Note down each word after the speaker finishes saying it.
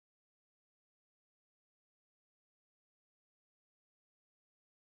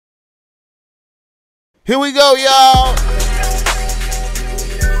Here we go, y'all.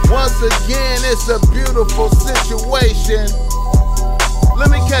 Once again, it's a beautiful situation.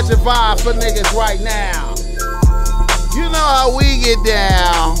 Let me catch a vibe for niggas right now. You know how we get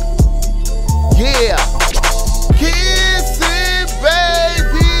down. Yeah. Kissing,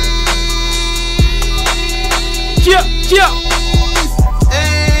 baby. Chip.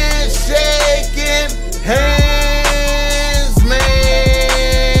 And shaking hands,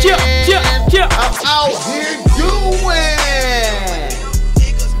 man. Chip. I'm out here doing.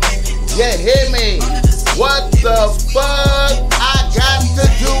 Yeah, hear me. What the fuck I got to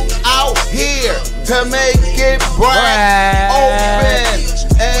do out here to make it bright open?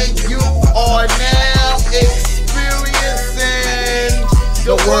 And you are now experiencing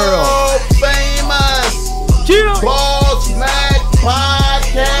the world famous Ball Smack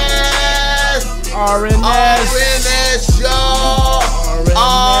Podcast. RNS, y'all.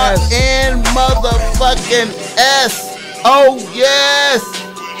 RN motherfucking S. Oh yes.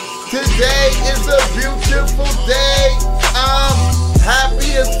 Today is a beautiful day. I'm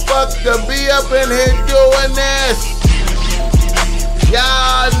happy as fuck to be up in here doing this.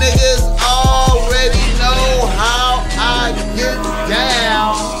 Y'all niggas already know how I get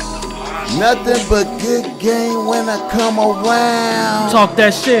down. Nothing but good game when I come around. Talk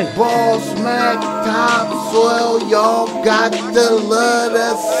that shit. Ball Smack Topsoil, y'all got to love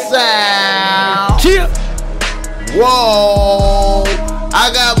the sound. Chip. Whoa.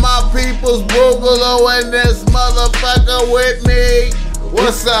 I got my people's Boogaloo in this motherfucker with me.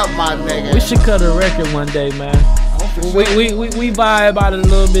 What's up, my nigga? We should cut a record one day, man. We vibe out it a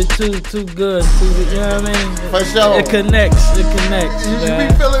little bit too good. You know what I mean? For sure. It connects. You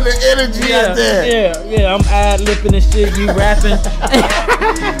Man. be feeling the energy out there. Yeah. I'm ad-lipping and shit. You rapping.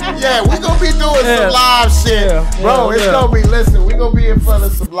 Yeah, we gonna be doing some live shit. Bro, it's gonna be, listen, we gonna be in front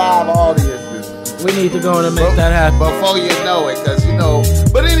of some live audiences. We need to go on and make that happen. Before you know it, cause you know.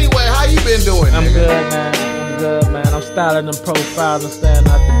 But anyway, how you been doing, I'm nigga? good, man. I'm styling them profiles and staying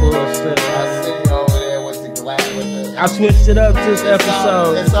out the bullshit. I see you over there with the glass. I switched it up this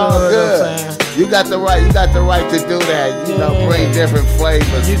episode. It's all good. You got the right to do that. You know, bring different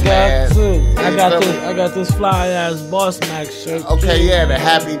flavors. You man. got to. I got this fly ass Boss Max shirt. Okay, yeah, the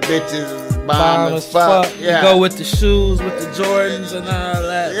happy bitches. Bomb as fuck. Yeah. You go with the shoes, with the Jordans and all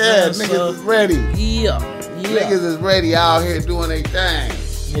that. Yeah, niggas is ready. Yeah. Niggas is ready out here doing their thing.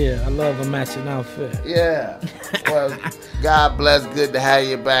 Yeah, I love a matching outfit. Yeah. Well, God bless. Good to have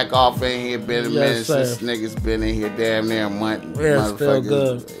you back off in here. Been a minute since niggas been in here damn near a month. Yeah, it's feel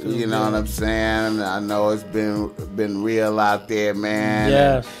good. You know what I'm saying? I know it's been real out there, man.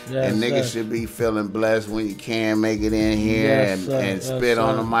 Yes. And niggas should be feeling blessed when you can make it in here and spit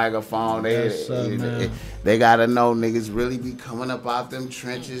on the microphone. They gotta know niggas really be coming up out them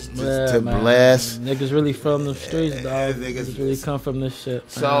trenches to bless. Niggas really from the streets, dog. Niggas really come from this shit.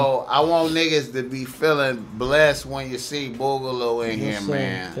 So I want niggas to be feeling blessed when you see Boogaloo in here,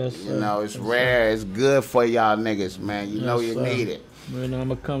 man. You know, it's rare. It's good for y'all niggas, man. You know you need it. You know, I'm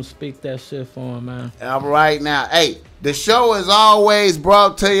gonna come speak that shit for him, man. All right now. Hey, the show is always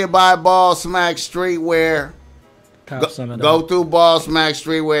brought to you by Ball Smack Streetwear. Go through Ball Smack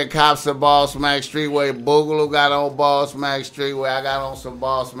Streetwear, cops at Ball Smack Streetwear. Boogaloo got on Ball Smack Streetwear. I got on some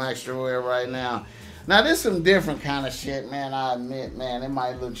Ball Smack Streetwear right now. Now, this some different kind of shit, man. I admit, man, it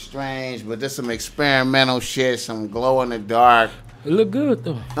might look strange, but this some experimental shit, some glow in the dark. It look good,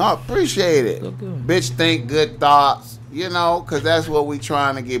 though. I appreciate it. Look good. Bitch, think good thoughts, you know, because that's what we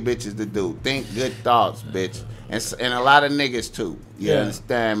trying to get bitches to do. Think good thoughts, bitch. And a lot of niggas, too. You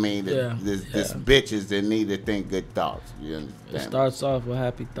understand me? This bitches that need to think good thoughts. You understand? It starts off with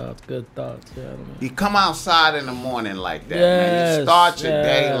happy thoughts, good thoughts. Yeah, you come outside in the morning like that, man. You start your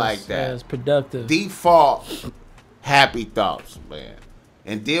day like that. It's productive. Default happy thoughts, man.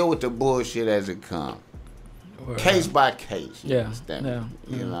 And deal with the bullshit as it comes. Case by case. You understand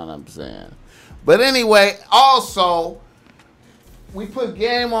me? You know what I'm saying? But anyway, also, we put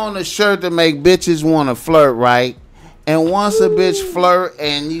game on the shirt to make bitches want to flirt, right? And once a bitch flirt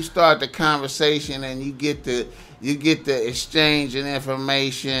and you start the conversation and you get the exchange and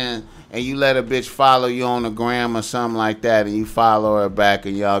information and you let a bitch follow you on the gram or something like that and you follow her back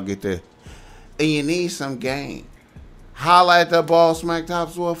and y'all get and you need some game. Holla at the Ball Smack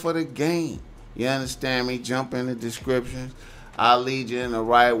Topsoil for the game. You understand me? Jump in the descriptions. I'll lead you in the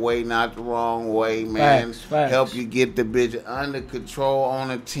right way, not the wrong way, man. Facts. Help you get the bitch under control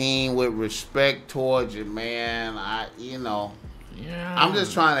on a team with respect towards you, man. I'm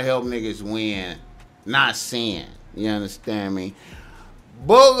just trying to help niggas win, not sin. You understand me?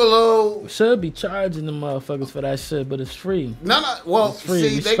 Boogaloo should be charging the motherfuckers for that shit, but it's free. No. Well, it's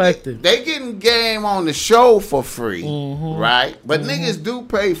free. See, they getting game on the show for free, right? But niggas do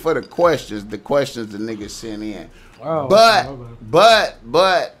pay for the questions the niggas send in. Oh,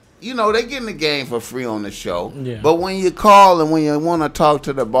 but you know, they getting the game for free on the show. Yeah. But when you call and when you want to talk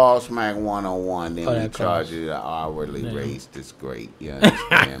to the Boss Mac 101, then we charge you the hourly rates. That's great. You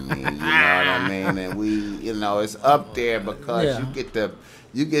understand me? You know what I mean? And we, you know, it's up there because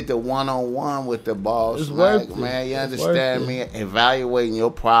you get the one-on-one with the Boss Mac, man. You understand me? Evaluating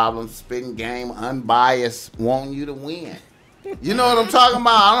your problems, spitting game, unbiased, wanting you to win. You know what I'm talking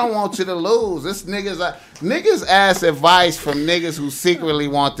about? I don't want you to lose. This niggas ask advice from niggas who secretly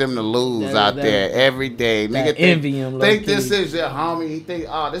want them to lose out there every day. Nigga think this is your homie. He think,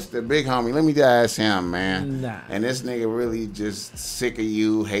 oh, this is the big homie. Let me just ask him, man. Nah. And this nigga really just sick of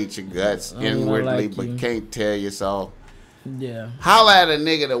you, hate your guts inwardly, but can't tell you so. Yeah. Holla at a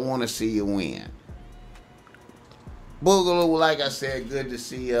nigga that want to see you win. Boogaloo, like I said, good to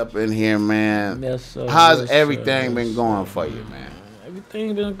see you up in here, man. Yes, sir. How's everything been going for you, man?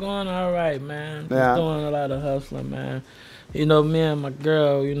 Everything been going all right, man. Just doing a lot of hustling, man. You know, me and my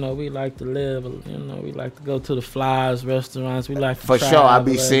girl, you know, we like to live, you know, we like to go to the flies, restaurants. We like to for sure, I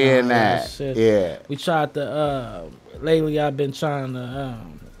be seeing that. Yeah. We tried to, lately I've been trying to,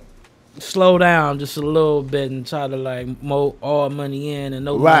 slow down just a little bit and try to like mow all money in and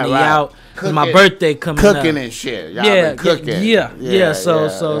no money out. Cause my birthday coming up. Cooking and shit. Y'all been cooking. Yeah.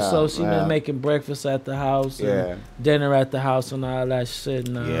 So she been making breakfast at the house and dinner at the house and all that shit.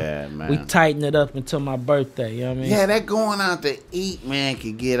 And, man. We tighten it up until my birthday. You know what I mean? Yeah, that going out to eat, man,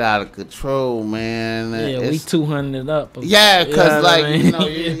 can get out of control, man. Yeah, we 200 up. Yeah, because you know,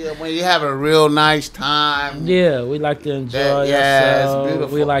 when you have a real nice time. Yeah, we like to enjoy ourselves. Yeah, it's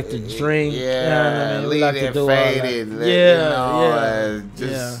beautiful. We like to drink. Yeah, we like to do faded.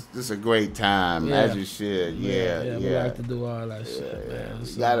 Just a great time, as you should. Yeah. We like to do all that shit, man.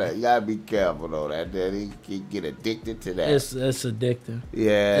 So, you gotta be careful though. That he get addicted to that. It's addicting.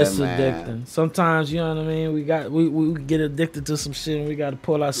 Yeah, it's addicting. Sometimes you know what I mean. We get addicted to some shit and we gotta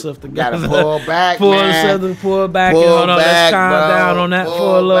pull ourselves together. Gotta pull back, pull back, and hold on. Let's calm down on that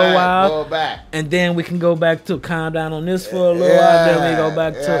for a little while. Pull back. And then we can go back to calm down on this for a little while. Then we go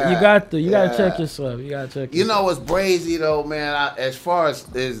back to you gotta check yourself. You know what's crazy though, man? As far as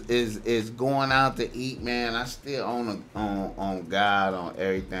is going out to eat, man, I still on God on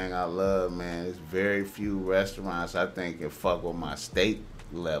everything I love, man. There's very few restaurants I think can fuck with my steak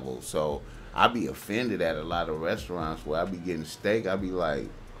level. So I be offended at a lot of restaurants where I be getting steak. I be like.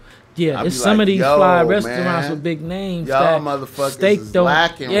 Yeah, it's some of these fly restaurants with big names. Y'all motherfuckers steak is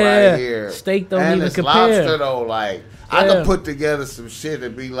lacking right here. Steak don't and even it's compare. Lobster though, like I could put together some shit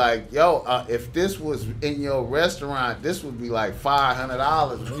and be like, yo, if this was in your restaurant, this would be like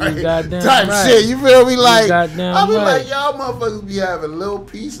 $500. Right? Type shit. You feel me? Like I be like, y'all motherfuckers be having little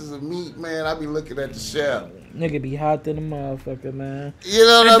pieces of meat, man. I be looking at the shelf. Nigga be hot than a motherfucker, man. You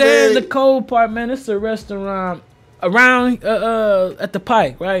know what I mean? And then the cold part, man, it's a restaurant around at the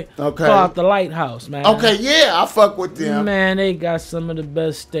Pike, right? Okay. Called the Lighthouse, man. Okay, yeah, I fuck with them. Man, they got some of the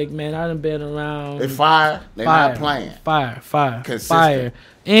best steak, man. I done been around. They fire. They not playing. Fire. Consistent. Fire.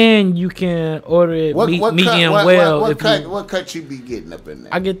 And you can order it medium well. What cut you be getting up in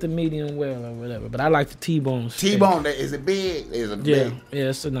there? I get the medium well or whatever, but I like the T-bone steak. T-bone, is it big? Is it big? Yeah,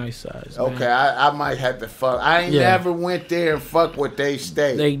 it's a nice size. Okay, I might have to fuck. I ain't never went there and fuck with they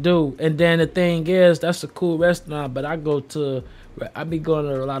steak. They do. And then the thing is, that's a cool restaurant, but I be going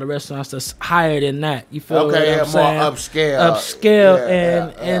to a lot of restaurants that's higher than that. You feel what I'm saying? More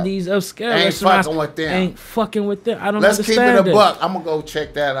upscale. And these upscale ain't restaurants ain't fucking with them. I don't Let's understand keep it a buck. I'm going to go check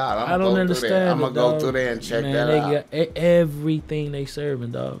that out. I don't understand I'm going to go through there and check that out. They got everything they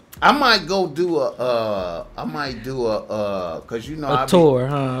serving, dog. I might go do cause you know a tour,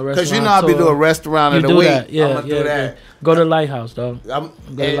 huh? Cause you know I be doing a restaurant of the week. I'm gonna do that. Go to Lighthouse, dog. Go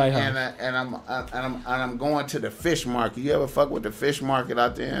to Lighthouse. And I'm going to the fish market. You ever fuck with the fish market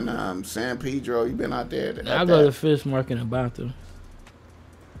out there in San Pedro? You been out there? I go to the fish market in Bantu.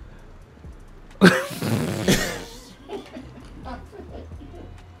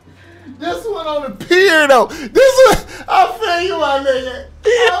 This one on the pier though. This one, I feel you, my nigga.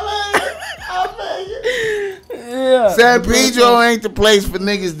 I feel you. Yeah. San Pedro ain't the place for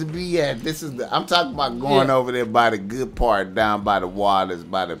niggas to be at. I'm talking about going over there by the good part, down by the waters,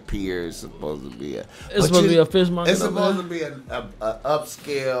 by the pier. It's supposed to be It's supposed to be a fish market. It's supposed to be a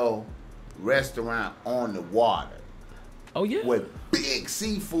upscale restaurant on the water. Oh yeah. With big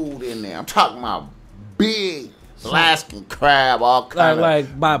seafood in there. I'm talking about big Alaskan crab, all kind of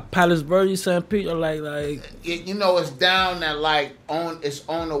like by Palos Verdes, St. Pete, or like it's down that it's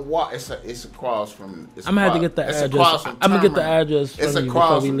on the water. It's across from. I'm gonna have to get the address. I'm gonna get the address from you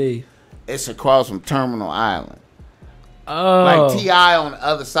before we leave. It's across from Terminal Island. Oh, like T.I. on the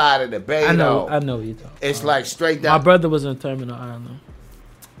other side of the bay. I know what you're talking. It's like straight down. My brother was in Terminal Island.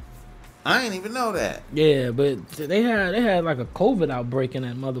 I didn't even know that. Yeah, but they had like a COVID outbreak in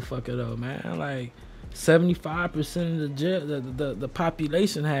that motherfucker though, man. Like 75% of the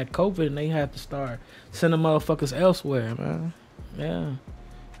population had COVID, and they had to start sending motherfuckers elsewhere, man. Yeah,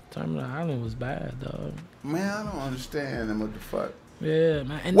 Terminal Island was bad, dog. Man, I don't understand what the fuck. Yeah,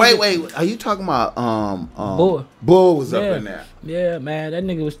 man. And wait, are you talking about Bull? Bull was up in there. Yeah, man. That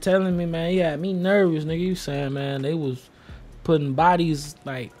nigga was telling me, man. He had me nervous, nigga. You saying, man, they was putting bodies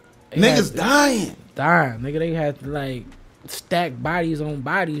like niggas dying, nigga. They had to like stack bodies on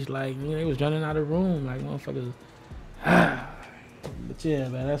bodies, like they was running out of room, like motherfuckers. But yeah,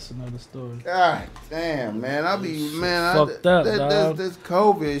 man, that's another story. God damn, man, fucked up, dog. This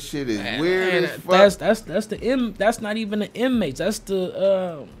COVID shit is weird as fuck. That's not even the inmates. That's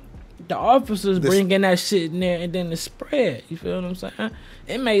the officers bringing that shit in there, and then it spread. You feel what I'm saying?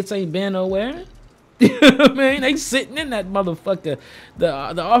 Inmates ain't been nowhere. You know what I mean? They sitting in that motherfucker. The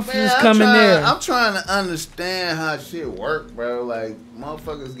officers coming there. I'm trying to understand how shit work, bro. Like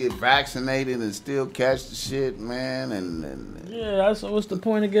motherfuckers get vaccinated and still catch the shit, man. And yeah, so what's the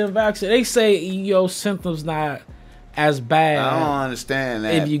point of getting vaccinated? They say your symptoms not as bad. I don't understand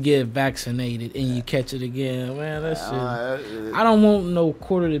that. If you get vaccinated and you catch it again, man, that shit. I don't want no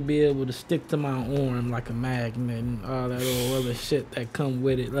quarter to be able to stick to my arm like a magnet and all that old other shit that come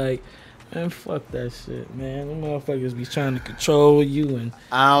with it, like. Man, fuck that shit, man. Them motherfuckers be trying to control you, and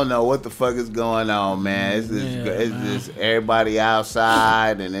I don't know what the fuck is going on, man. It's just everybody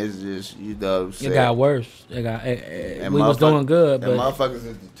outside, and it's just It got worse. We was doing good, but motherfuckers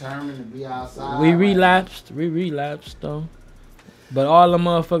is determined to be outside. We relapsed though. But all the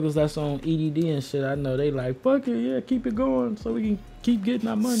motherfuckers that's on EDD and shit, I know they like, fuck it, yeah, keep it going so we can keep getting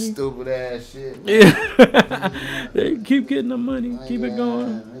our money. Stupid ass shit. Man. Yeah. They keep getting the money, keep it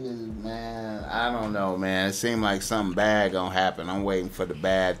going. Man, I don't know, man. It seemed like something bad gonna happen. I'm waiting for the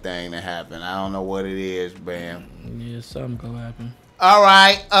bad thing to happen. I don't know what it is, man. Yeah, something gonna happen. All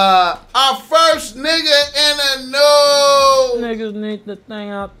right, our first nigga in the news. Niggas need to stay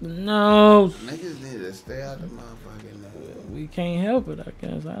out the nose. Niggas need to stay out the motherfucking nose. We can't help it, I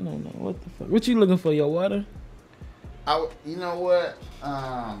guess. I don't know. What the fuck? What you looking for, your water? You know what?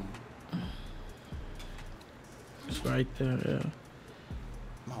 It's right there, yeah.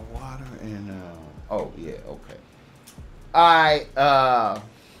 My water and, oh, yeah, okay. All right,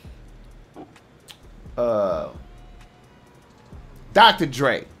 Dr.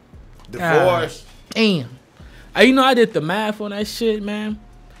 Dre, divorced. Damn. You know, I did the math on that shit, man.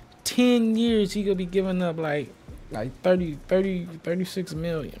 10 years, he gonna be giving up like 36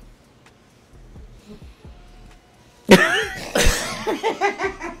 million.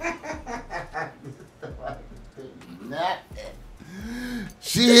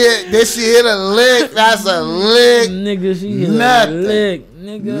 She hit a lick. That's a lick. Nigga, she hit a lick.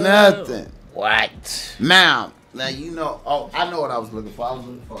 Nigga. Nothing. What? Now, you know, I know what I was looking for. I was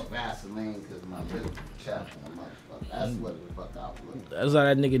looking for Vaseline because my lips were chapped on my motherfucker. That's what the fuck I was looking for. That's how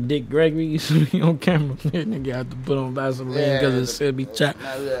that nigga Dick Gregory used to be on camera. That nigga had to put on Vaseline because it said be chapped.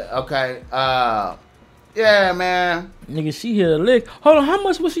 Okay. Yeah, man. Nigga, she hit a lick. Hold on, how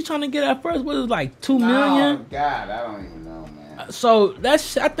much was she trying to get at first? Was it like $2 million? Oh, God, I don't even know, man. So, I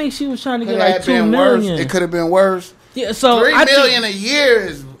think she was trying to get like $2 million. It could have been worse. Yeah, so $3 million a year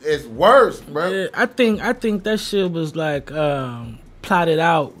is worse, bro. Yeah, I think that shit was like plotted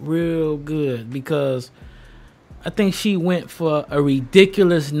out real good because I think she went for a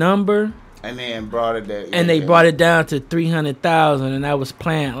ridiculous number. And then brought it down. And they brought it down to 300,000, and that was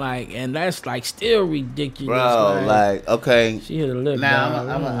planned and that's like still ridiculous. Bro, like okay. She hit a lip. Now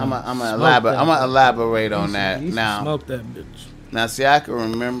I'm gonna elaborate on that. Now smoke that bitch. Now see, I can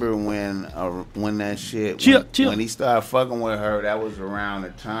remember when that shit when he started fucking with her. That was around the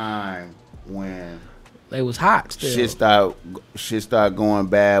time when they was hot still. Shit started going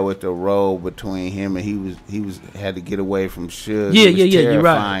bad with the role between him and he was had to get away from Suge. Yeah. You're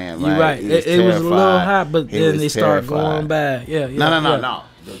right. You're right. It was a little hot, but then they started going bad. Yeah. No.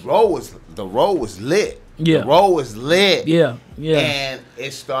 The role was lit. Yeah. The role was lit. Yeah. And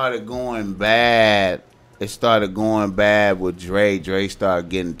it started going bad. It started going bad with Dre. Dre started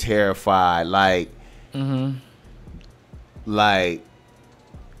getting terrified. Like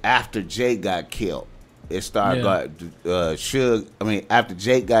after Jay got killed. it started Suge. I mean, after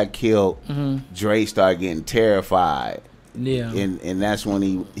Jake got killed, Dre started getting terrified. Yeah, and that's when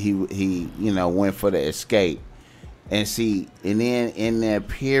he went for the escape. And see, and then in that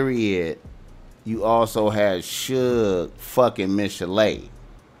period, you also had Suge fucking Miss Chalet,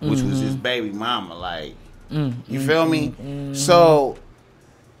 which was his baby mama. Like, you feel me? So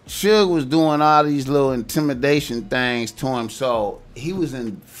Suge was doing all these little intimidation things to him, so he was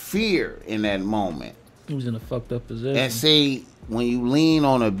in fear in that moment. He was in a fucked up position. And see, when you lean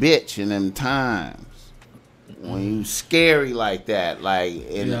on a bitch in them times, when you scary like that, like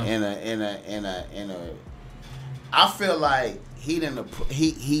in a, I feel like he leaned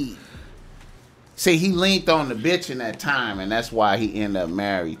on the bitch in that time, and that's why he ended up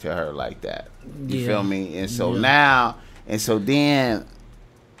married to her like that. You feel me? And so now, and so then.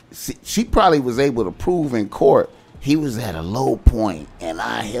 She probably was able to prove in court he was at a low point, and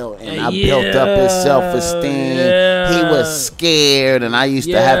I built up his self-esteem. He was scared, and I used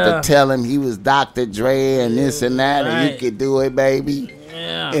to have to tell him he was Dr. Dre and this and that, and you could do it, baby.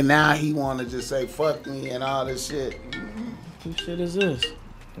 Yeah. And now he want to just say fuck me and all this shit. What shit is this?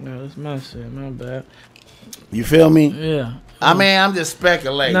 No, that's my shit. My bad. You feel me? Yeah. I mean, I'm just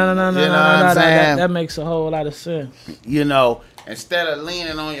speculating. No. That makes a whole lot of sense. You know. Instead of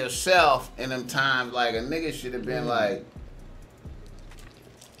leaning on yourself in them times, like a nigga should have been like.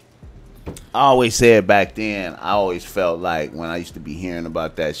 I always said back then, I always felt like when I used to be hearing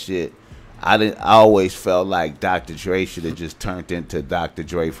about that shit, I always felt like Dr. Dre should have just turned into Dr.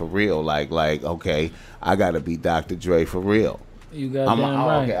 Dre for real. Like, okay, I gotta be Dr. Dre for real. You got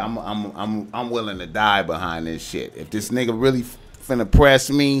right. Okay, I'm willing to die behind this shit. If this nigga really finna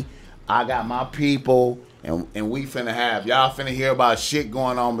press me, I got my people. And we finna have y'all finna hear about shit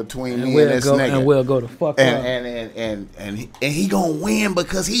going on between me and this nigga. And we'll go to fuck up. And he gonna win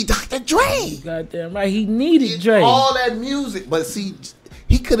because he Dr. Dre. Goddamn right, he needed Dre. All that music, but see,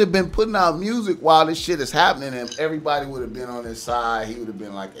 he could have been putting out music while this shit is happening, and everybody would have been on his side. He would have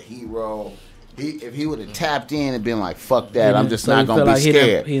been like a hero. If he would have tapped in and been like, "Fuck that, I'm just not gonna be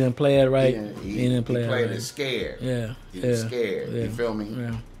scared." He didn't play it right. He didn't play it right. He played it scared. Yeah, he was scared. Yeah. You feel me?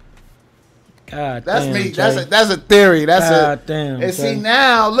 Yeah. God that's damn, me. Jay. That's a theory. Damn. And see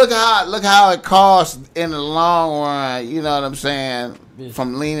now, look how it costs in the long run. You know what I'm saying? Bitch.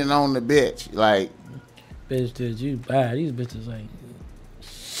 From leaning on the bitch, like, bitch, did you buy these bitches ain't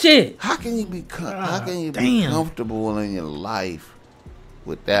shit? How can you be comfortable in your life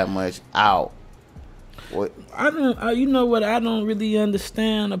with that much out? What? You know what? I don't really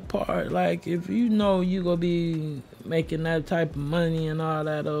understand the part. Like, if you know you gonna be making that type of money and all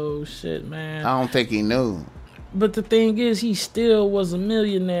that old shit, man. I don't think he knew. But the thing is, he still was a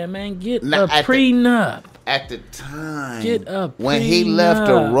millionaire, man. Get a prenup. At the time, get a prenup. When he left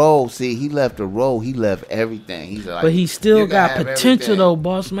a role, he left everything. He's like, but he still got potential though,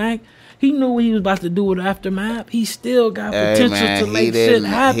 Boss Mac. He knew what he was about to do with Aftermath. He still got potential to make shit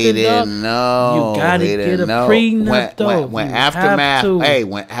happen. He didn't know. You gotta get a prenup though.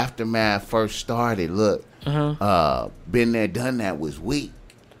 When Aftermath first started, look, Been There Done That was weak.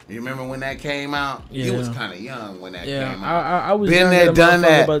 You remember when that came out? Yeah. You was kind of young when that came out. I was Been There Done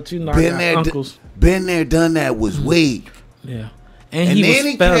That. But Been There Done That was weak. Yeah. And he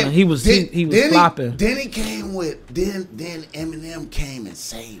was spelling. He was flopping. Then Eminem came and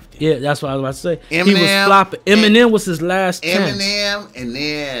saved him. Yeah, that's what I was about to say. He was flopping. Eminem was his last chance. Eminem and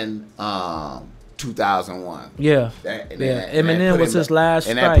then 2001. Yeah. Eminem was his last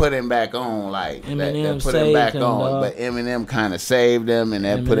strike. And that put him back on. Like Eminem put him back on. But Eminem kind of saved him, and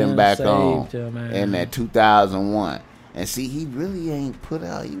that put him back on in that 2001. And see, he really ain't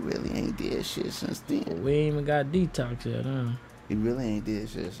did shit since then. We ain't even got Detox yet, huh? He really ain't did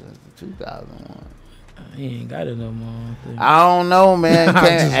shit since 2001. He ain't got it no more. I don't know, man.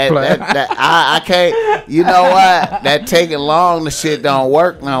 I can't. You know what? That taking long, the shit don't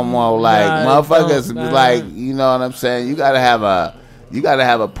work no more. Like motherfuckers, like, you know what I'm saying. You gotta have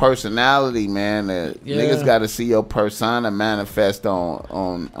a personality, man. Niggas gotta see your persona manifest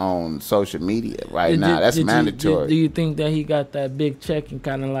on social media right now. That's mandatory. Do you think that he got that big check and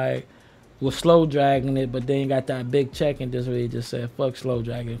kind of like was slow dragging it, but then got that big check and just really just said, fuck slow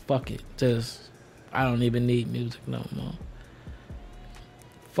dragging, fuck it. Just, I don't even need music no more.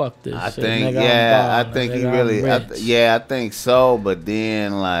 Fuck this shit. I think he really, I think so, but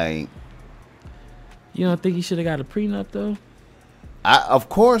then like. You don't think he should have got a prenup though? Of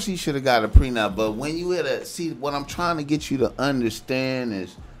course he should have got a prenup, but when you see what I'm trying to get you to understand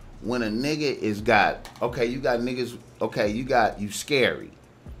is when a nigga you got niggas, you scary.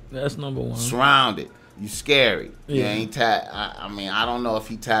 That's number one. Surrounded. you scary. You ain't I mean, I don't know if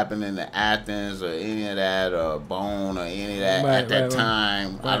he tapping into Athens or any of that or Bone or any of that at that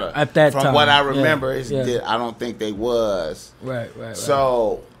time. At that time, from what I remember, I don't think they was. Right.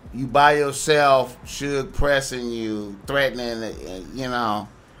 So you by yourself, Suge pressing you, threatening, you know,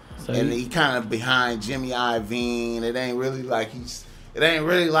 so and he kind of behind Jimmy Iovine. It ain't really like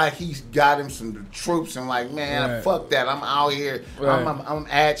he's got him some troops and like, man, fuck that. I'm out here. Right. I'm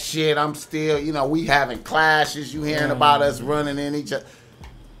at shit. I'm still, you know, we having clashes. You hearing about us running in each other.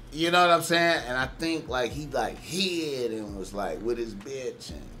 You know what I'm saying? And I think like he like hid and was like with his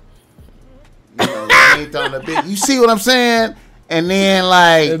bitch and you know ain't on the bitch. You see what I'm saying? And then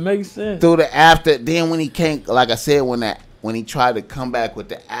like it makes sense through the after. Then when he came, like I said, when he tried to come back with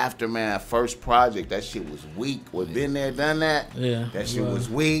the Aftermath first project, that shit was weak. With Been There, Done That, that shit was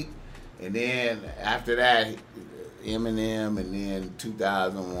weak. And then after that, Eminem, and then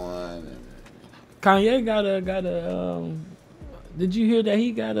 2001. Kanye got a. Did you hear that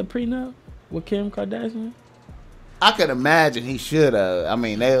he got a prenup with Kim Kardashian? I could imagine he should have. I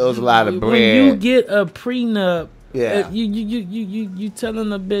mean, there was a lot of bread. When you get a prenup, you telling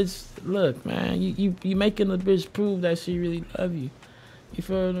the bitch, look, man, you making the bitch prove that she really love you. You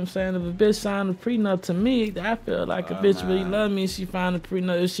feel what I'm saying? If a bitch signed a prenup, to me, I feel like a bitch really love me. She find a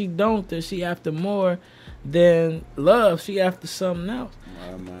prenup. If she don't, then she after more than love. She after something else.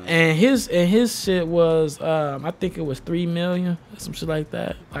 And his shit was, I think it was $3 million or some shit like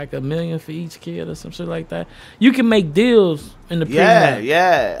that, like $1 million for each kid or some shit like that. You can make deals in the prenup.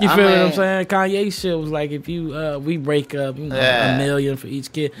 Yeah. You feel what I'm saying? Kanye shit was like, if you we break up, you know, $1 million for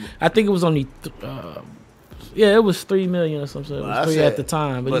each kid. I think it was only, it was $3 million or something. It was $3 at the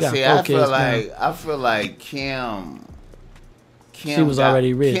time, but you got 4 kids. I feel like Kim she was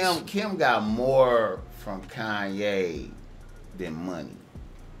already rich. Kim got more from Kanye than money.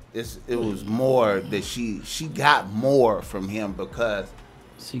 It was more that she got more from him because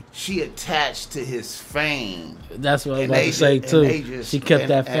she attached to his fame. That's what I was about to say too. She kept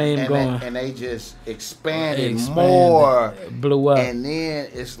that fame going, and they just expanded more, blew up. And then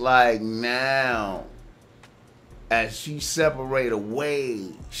it's like now, as she separate away,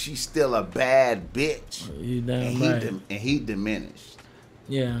 she's still a bad bitch. You damn right. And he diminished.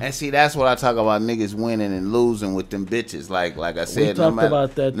 Yeah. And see, that's what I talk about, niggas winning and losing with them bitches. Like I said, no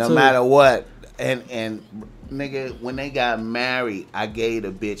matter what. And nigga, when they got married, I gave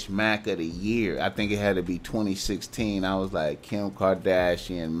the bitch Mac of the Year. I think it had to be 2016. I was like, Kim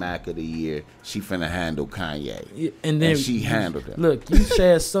Kardashian, Mac of the Year. She finna handle Kanye. Yeah, and then she handled him. Look, you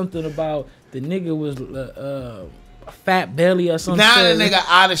said something about the nigga was fat belly or something. Now the nigga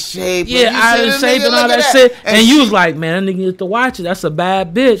out of shape. Yeah, out of shape and all that shit. And you was like, man, that nigga need to watch it. That's a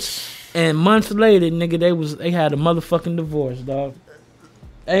bad bitch. And months later, nigga, they had a motherfucking divorce, dog.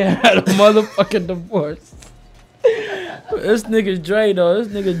 They had a motherfucking divorce. This nigga Dre though. This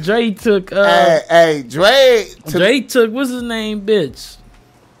nigga Dre took. Dre took. What's his name, bitch?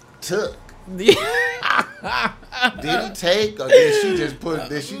 Took. Did he take, or did she just put?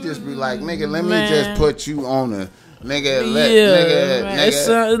 Did she just be like, nigga, let me just put you on a nigga?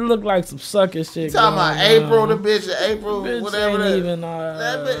 Nigga. It looked like some sucker shit. You talking about April, the bitch, bitch whatever.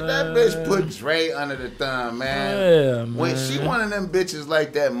 That bitch put Dre under the thumb, man. Yeah, man. When she one of them bitches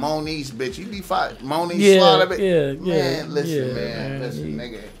like that, Moniece bitch, you be fighting Moniece Slaughter bitch. Man, listen,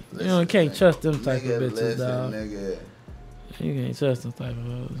 nigga. You can't trust them type of bitches, listen, dog. Nigga. You can't trust them type of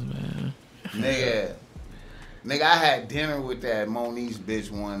bitches, man. Nigga, I had dinner with that Moniece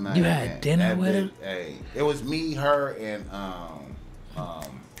bitch one night. You had dinner with her? Hey, it was me, her, and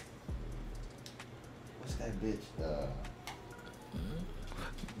what's that bitch?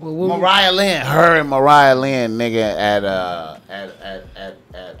 Mariah Lynn. Her and Mariah Lynn, nigga, at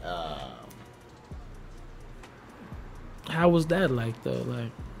How was that like though?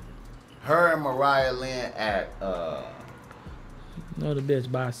 Like her and Mariah Lynn at No, the bitch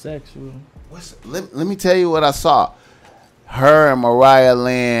bisexual. Let me tell you what I saw. Her and Mariah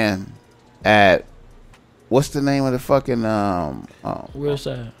Lynn at what's the name of the fucking where's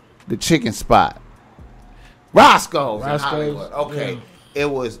that? The chicken spot. Roscoe's in Hollywood. Okay. Yeah. It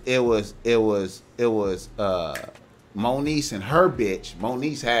was Moniece and her bitch.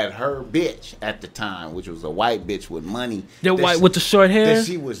 Moniece had her bitch at the time, which was a white bitch with money. The white with the short hair? That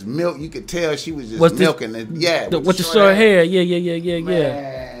she was milk. You could tell she was just milking it. Yeah. With the short hair.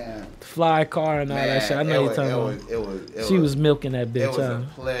 Yeah. Fly car and all that shit. I know you're talking about. She was milking that bitch. It was a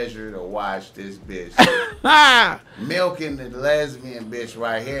pleasure to watch this bitch. Milking the lesbian bitch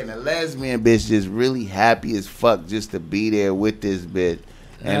right here. And the lesbian bitch just really happy as fuck just to be there with this bitch.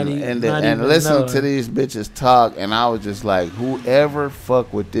 And listen to these bitches talk, and I was just like, whoever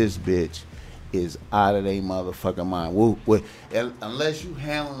fuck with this bitch is out of their motherfucking mind. Unless you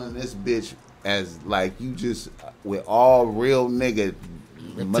handling this bitch as like you just with all real nigga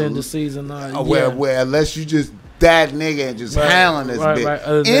tendencies and all. Where unless you just that nigga and just handling this bitch.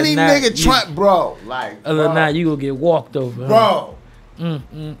 Right. Any nigga try, bro. Like other than that, you gonna get walked over, bro.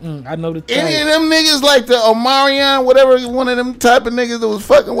 I know the type. Any of them niggas like the Omarion, whatever, one of them type of niggas that was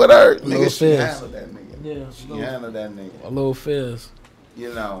fucking with her, nigga, she handled that nigga. Yeah, she handled that nigga. A little fizz.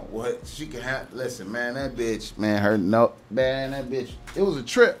 You know what? She can have. Listen, man, that bitch, that bitch. It was a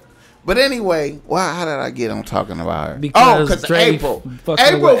trip. But anyway, how did I get on talking about her? Because April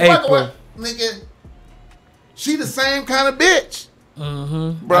fucking with nigga. She the same kind of bitch.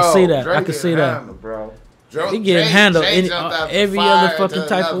 Bro, I see that. Drake I can see that, bro. He getting handled every other fucking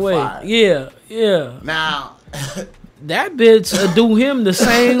type of way. Fire. Yeah. Now that bitch do him the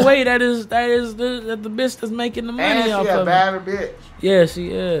same way. That is the bitch that's making the money off of him. And she a bad bitch. Yeah, she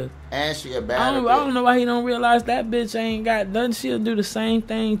is. And she a bad bitch. I don't know why he don't realize that bitch ain't got nothing. She'll do the same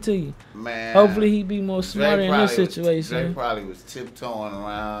thing to you. Man. Hopefully he be more smarter in this situation. Drake probably was tiptoeing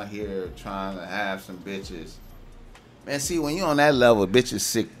around here trying to have some bitches. Man, see, when you on that level, bitches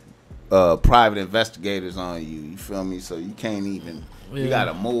sick private investigators on you. You feel me? So you can't even. Yeah. You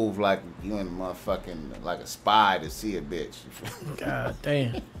gotta move like you in motherfucking like a spy to see a bitch. God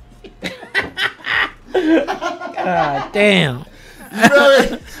damn. God damn. You feel me?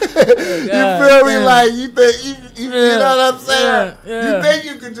 You feel me? Like you think you know what I'm saying? Yeah. You think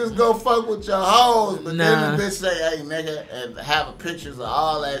you could just go fuck with your hoes, but then the bitch say, "Hey, nigga," and have pictures of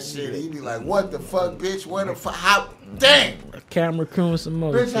all that shit. And you be like, "What the fuck, bitch? Where the fuck? How? Dang!" A camera crew and some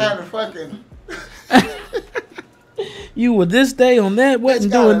more. Bitch had a fucking. You were this day on that,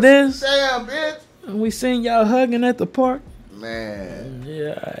 wasn't doing this. Damn, bitch. And we seen y'all hugging at the park. Man.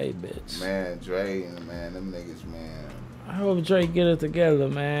 Yeah, hey, bitch. Man, Dre and man, them niggas, man. I hope Drake get it together,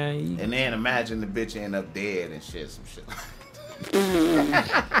 man. And then imagine the bitch end up dead and shit, some shit.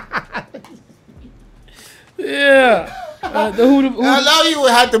 Yeah. I know you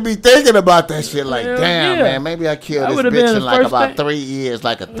would have to be thinking about that shit. Like, damn, man, maybe I killed this bitch in like about 3 years,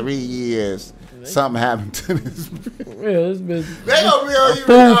 like 3 years. Something happened to this bitch. Yeah, this bitch. They gonna be on you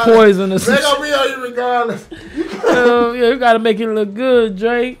regardless. Food poisonous. They gonna be on you regardless. Yeah, you gotta make it look good,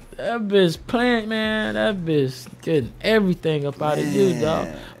 Drake. That bitch playing, man. That bitch getting everything up out of you, dog.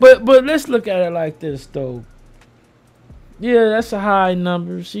 But let's look at it like this, though. Yeah, that's a high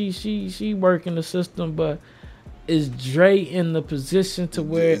number. She working the system, but is Dre in the position to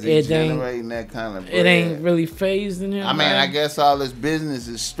where it ain't that kind of bread? It ain't really phasing him? I mean, I guess all his business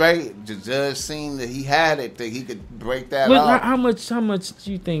is straight. The judge seen that he had it, that he could break that off. How much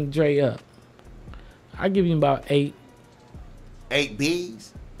do you think Dre up? I give him about 8. 8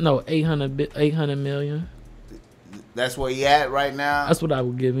 B's? No, 800 million. That's where he at right now? That's what I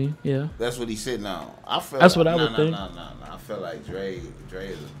would give him, yeah. That's what he's sitting on. That's what I would think. No. I feel like Dre is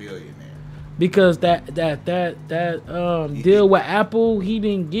a billionaire. Because that deal with Apple, he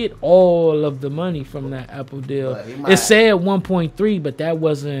didn't get all of the money from that Apple deal. It said 1.3, but that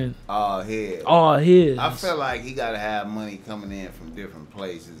wasn't all his. I feel like he got to have money coming in from different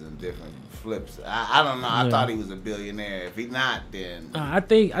places and different flips. I don't know. I thought he was a billionaire. If he not, then I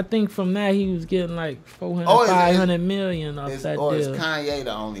think from that he was getting like 500 million off that deal. Or is Kanye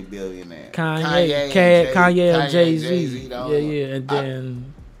the only billionaire? Kanye and Jay-Z. Yeah,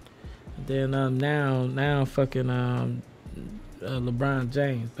 and then now fucking LeBron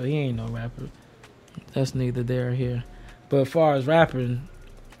James, but he ain't no rapper. That's neither there or here. But as far as rapping,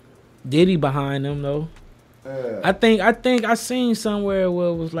 Diddy behind him though. I think I seen somewhere where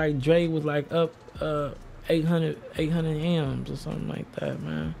it was like Dre was like up 800 M's or something like that,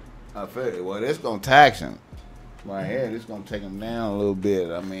 man. I feel it. Well, it's gonna tax him right here. It's gonna take him down a little bit.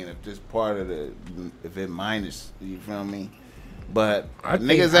 I mean, if this part of if it minus, you feel me? But I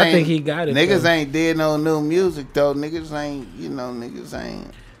think he got it. Niggas ain't did no new music though. Niggas ain't.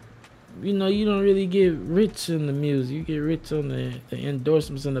 You don't really get rich in the music. You get rich on the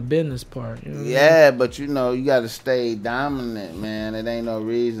endorsements and the business part. You know what I mean? But you got to stay dominant, man. It ain't no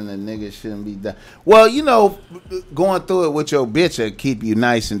reason that niggas shouldn't be done. Well, going through it with your bitch will keep you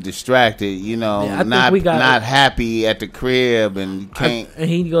nice and distracted. Not happy at the crib and you can't. And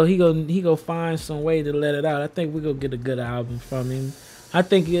he go find some way to let it out. I think we go get a good album from him. I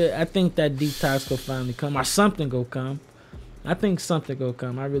think that Detox will finally come or something go come. I think something gonna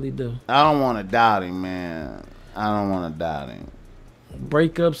come. I really do. I don't want to doubt him, man. I don't want to doubt him.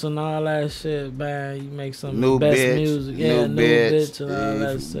 Breakups and all that shit, man. You make some new best bitch, music, new bitch and all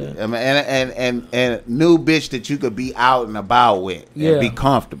that shit. I mean, and new bitch that you could be out and about with and be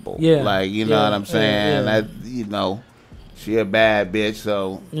comfortable. Yeah, like what I'm saying. That She a bad bitch,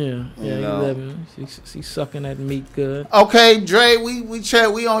 so yeah, you living. She's sucking that meat good. Okay, Dre, we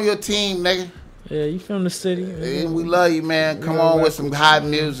chat. We on your team, nigga. Yeah, you from the city. And we love you, man. Come on with some hot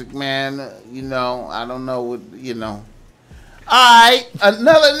music, man. You know, I don't know what, you know. All right,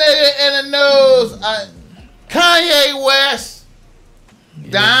 another nigga in the news. Kanye West.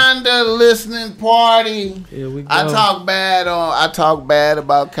 Donda listening party. Here we go. I talk bad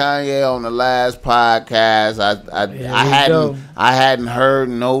about Kanye on the last podcast. I hadn't heard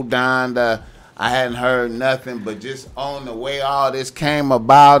no Donda. I hadn't heard nothing, but just on the way all this came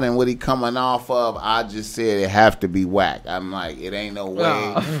about and what he coming off of, I just said it have to be whack. I'm like, it ain't no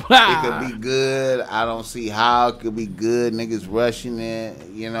way it could be good. I don't see how it could be good. Niggas rushing it.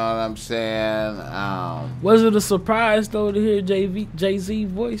 You know what I'm saying? Was it a surprise though to hear Jay-Z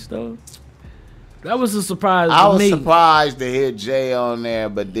voice though? That was a surprise to me. I was surprised to hear Jay on there,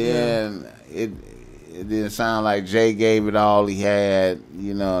 but then it didn't sound like Jay gave it all he had.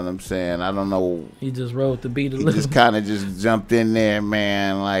 You know what I'm saying? I don't know. He just wrote the beat a little. He just kind of just jumped in there,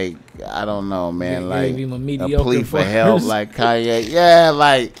 man. Like, I don't know, man. Like, a plea for help, like Kanye. Yeah,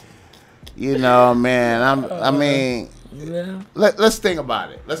 like, you know, man. I mean, let's think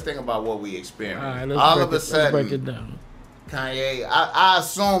about it. Let's think about what we experienced. All of a sudden, let's break it down. Kanye, I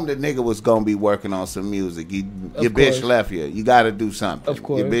assumed the nigga was gonna be working on some music. Your bitch left you. You got to do something. Of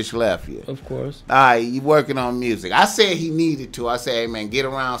course. Your bitch left you. Of course. All right, you working on music. I said he needed to. I said, hey man, get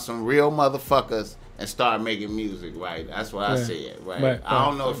around some real motherfuckers and start making music. Right. That's what I said. Right. I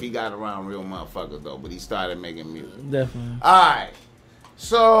don't know if he got around real motherfuckers though, but he started making music. Definitely. All right.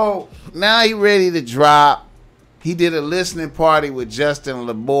 So now he ready to drop. He did a listening party with Justin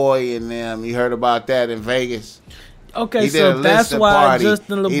LaBoy and them. You heard about that in Vegas? Okay, so that's why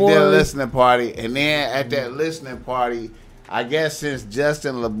Justin LaBoy. He did a listening party, and then at that listening party, I guess since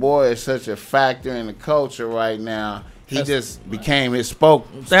Justin LaBoy is such a factor in the culture right now, he just became his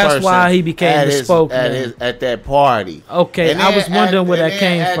spokesperson. That's why he became his spokesman at that party. Okay, I was wondering where that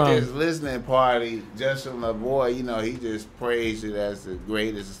came from. At this listening party, Justin LaBoy, you know, he just praised it as the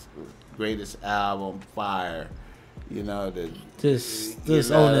greatest album, Fire. You know, just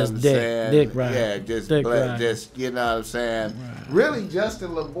on his dick right. Yeah, just you know what I'm saying. Right. Really, Justin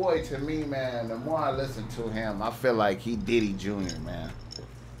LaBoy to me, man. The more I listen to him, I feel like he Diddy Jr. Man.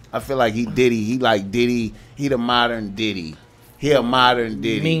 I feel like he Diddy. He like Diddy. He the modern Diddy. He a modern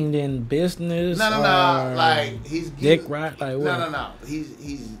Diddy. Meaning business? No. Like he's dick right. Like what? No.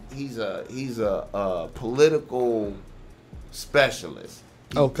 He's a political specialist.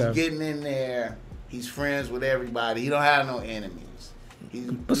 He's getting in there. He's friends with everybody. He don't have no enemies.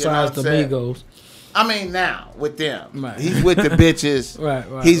 Besides the Migos. I mean, now with them, right. He's with the bitches.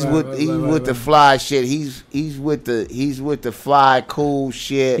 right. He's with the fly shit. He's with the fly cool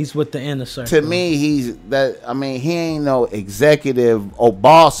shit. He's with the inner circle. To me, he ain't no executive or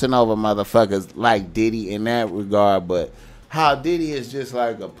bossing over motherfuckers like Diddy in that regard. But how Diddy is just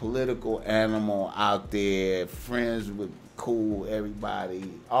like a political animal out there, friends with. Cool,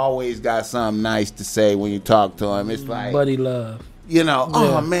 everybody always got something nice to say when you talk to him. It's like buddy love, you know. Yeah.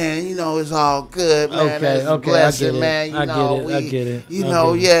 Oh man, you know it's all good, man. Okay, blessing, man. I get it. You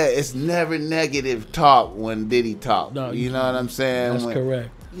know, it's never negative talk when Diddy talk. No, you know what I'm saying? That's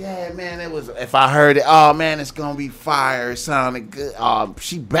correct. Yeah, man. It was. If I heard it, oh man, it's gonna be fire. It sounded good.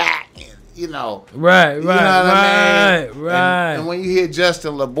 She back. You know, right. You know what I mean? And when you hear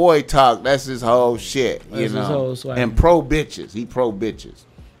Justin LaBoy talk, that's his whole shit. You know, his whole and pro bitches. He pro bitches.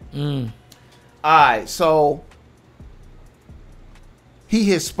 All right, so he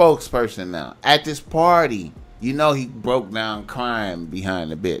his spokesperson now at this party. You know, he broke down crying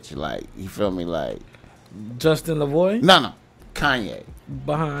behind the bitch. Like, you feel me? Like Justin LaBoy? No, Kanye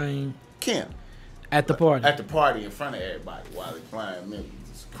behind Kim at the party. At the party in front of everybody while they playing music.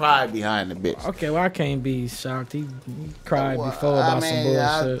 Cried behind the bitch. Okay, well I can't be shocked. He cried before about some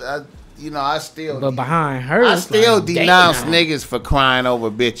bullshit. I still. But behind her, I still like, denounce niggas for crying over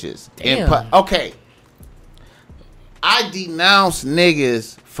bitches. Okay. I denounce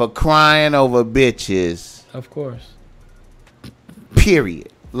niggas for crying over bitches. Of course.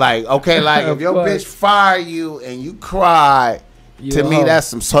 Period. Like, okay, like if your bitch fire you and you cry, to me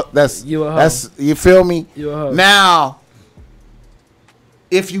that's you feel me? You a hoe. Now.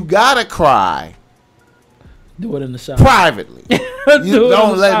 If you gotta cry, do it in the shower privately. You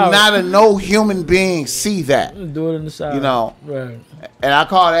don't let no human being see that. Do it in the shower. You know, right? And I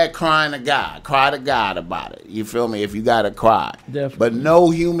call that crying to God. Cry to God about it. You feel me? If you gotta cry, definitely. But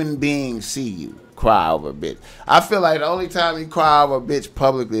no human being see you cry over a bitch. I feel like the only time you cry over a bitch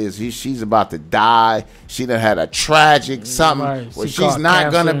publicly is she's about to die. She done had a tragic something where she's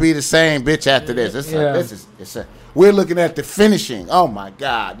not going to be the same bitch after this. We're looking at the finishing. Oh, my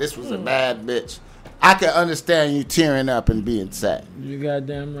God. This was a bad bitch. I can understand you tearing up and being sad. You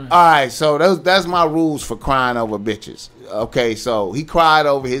goddamn right. All right, so that's my rules for crying over bitches. Okay, so he cried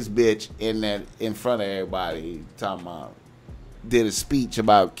over his bitch in front of everybody. He talking about, did a speech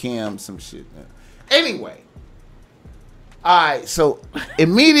about Kim, some shit. Anyway, all right, so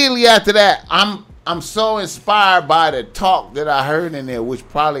immediately after that, I'm so inspired by the talk that I heard in there, which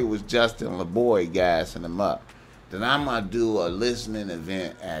probably was Justin LaBoy gassing him up, that I'm gonna do a listening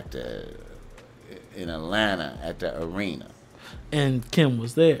event in Atlanta at the arena. And Kim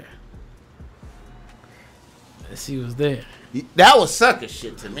was there. She was there. That was sucker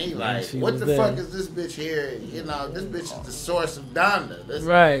shit to me. Like, what the fuck is this bitch here? You know, this bitch is the source of Donda.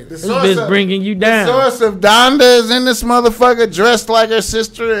 Right. This bitch bringing you down. The source of Donda is in this motherfucker dressed like her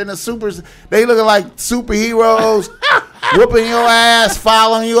sister and they looking like superheroes. Whooping your ass,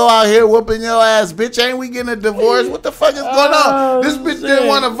 following you out here, whooping your ass. Bitch, ain't we getting a divorce? What the fuck is going on? This bitch didn't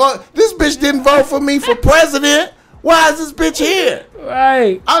want to vote. This bitch didn't vote for me for president. Why is this bitch here?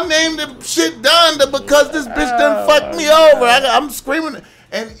 Right. I named the shit Donda because this bitch done fucked me over. I'm screaming.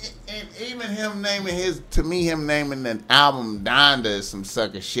 And even him naming the album Donda is some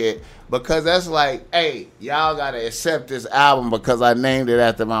sucker shit. Because that's like, hey, y'all got to accept this album because I named it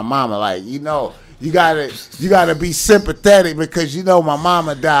after my mama. Like, you know. You gotta be sympathetic because you know my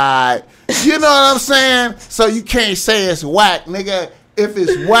mama died. You know what I'm saying? So you can't say it's whack, nigga. If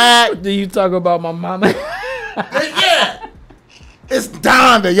it's whack, do you talk about my mama? Yeah, it's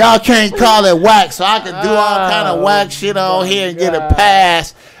Donda. Y'all can't call it whack, so I can do all kind of whack shit on here and get a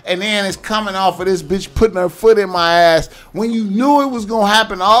pass. And then it's coming off of this bitch putting her foot in my ass. When you knew it was going to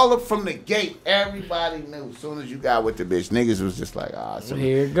happen all up from the gate, everybody knew. As soon as you got with the bitch, niggas was just like, so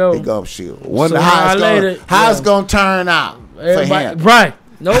here it go. He go shoot. Wonder how it's going to turn out for him. Right.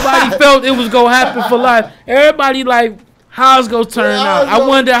 Nobody felt it was going to happen for life. Everybody like, how it's going to turn out. I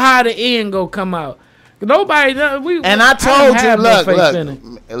wonder how the end going to come out. Nobody. I told you, look.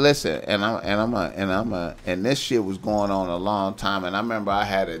 Listen, and this shit was going on a long time. And I remember I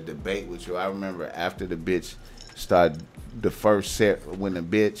had a debate with you. I remember after the bitch started when the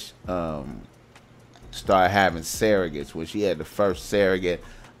bitch started having surrogates, when she had the first surrogate,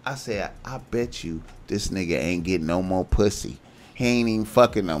 I said, I bet you this nigga ain't getting no more pussy. He ain't even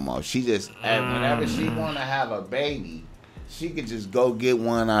fucking no more. She just whenever she want to have a baby, she could just go get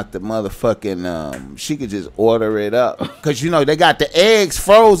one out the motherfucking, she could just order it up. Because, you know, they got the eggs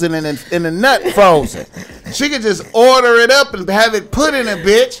frozen and the nut frozen. She could just order it up and have it put in a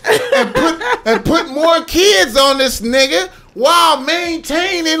bitch and put more kids on this nigga while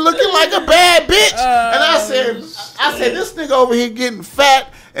maintaining looking like a bad bitch. And I said, this nigga over here getting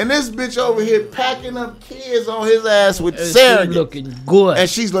fat and this bitch over here packing up kids on his ass with surrogates. She's looking good. And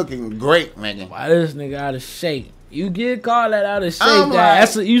she's looking great, nigga. Why this nigga out of shape? You get called that out of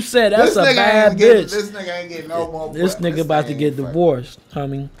shape. You said that's a bad bitch. This nigga ain't getting no more. This nigga about to get divorced,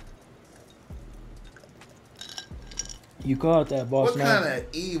 homie. You called that, boss man. What kind of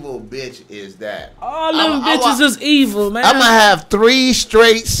evil bitch is that? All them bitches is evil, man. I'm gonna have 3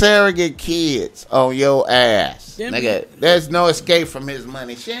 straight surrogate kids on your ass. Nigga, there's no escape from his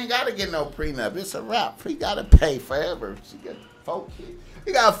money. She ain't gotta get no prenup. It's a wrap. He gotta pay forever. She got 4 kids.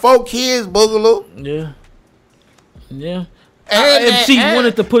 He got 4 kids, Boogaloo. Yeah. Yeah. And if she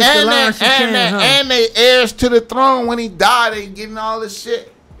wanted to push the line, she can. And they heirs to the throne. When he died, they getting all this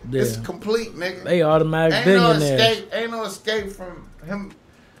shit. Yeah. It's complete, nigga. They automatic billionaires. Ain't no escape from him.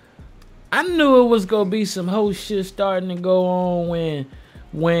 I knew it was gonna be some whole shit starting to go on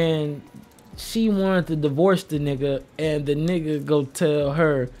when she wanted to divorce the nigga, and the nigga go tell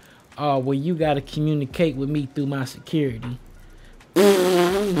her, well, you gotta communicate with me through my security.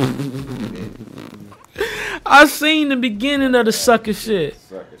 I seen the beginning of the sucker shit.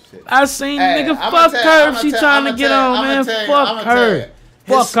 I seen the nigga fuck her if she trying to get on, man. Fuck her.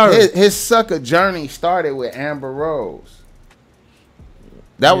 Fuck her. His sucker journey started with Amber Rose.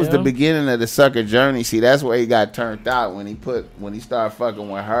 That was the beginning of the sucker journey. See, that's where he got turned out when he started fucking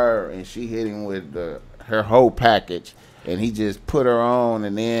with her and she hit him with her whole package and he just put her on,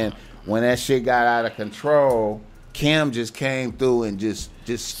 and then when that shit got out of control, Kim just came through and just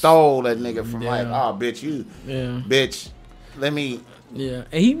stole that nigga from like, oh, bitch, bitch, let me. Yeah,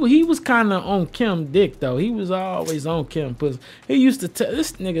 and he was kind of on Kim dick, though. He was always on Kim pussy. He used to tell,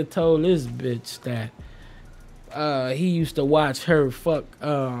 this nigga told this bitch that he used to watch her fuck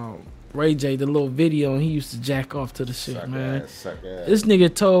Ray J the little video, and he used to jack off to the shit, man. This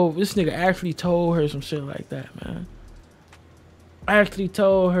nigga actually told her some shit like that,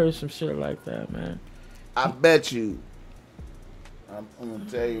 man. I bet you. I'm gonna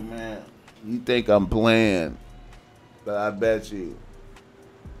tell you, man. You think I'm playing, but I bet you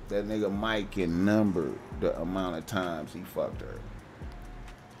that nigga Mike can number the amount of times he fucked her.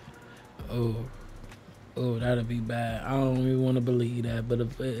 Oh, that'd be bad. I don't even want to believe that, but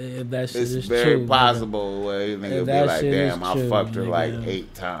if that shit is true, it's very possible where nigga be like, damn, I fucked her like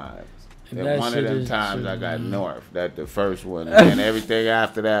 8 times. And one of them times I got North. That the first one, and everything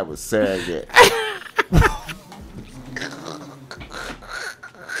after that was surrogate. This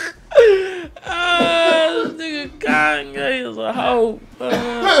nigga Kanye is a hoe.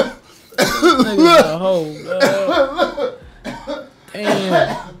 This nigga's a hoe.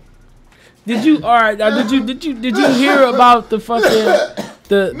 Damn. Did you hear about the fucking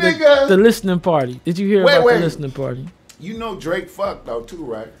the listening party? Did you hear about the listening party? You know Drake fucked though too,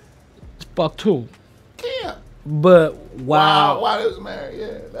 right? Fuck too. Yeah. But wow. While they was married,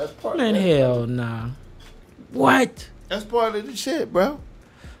 yeah, that's part. Man, of hell nah. What? That's part of the shit, bro.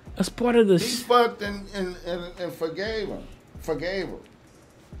 That's part of the. He fucked and forgave him.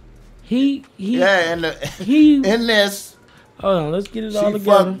 He in this. Hold on, let's get it all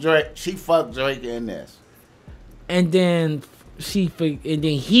together. She fucked Drake in this, and then he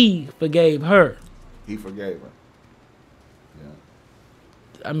forgave her. He forgave her. Yeah.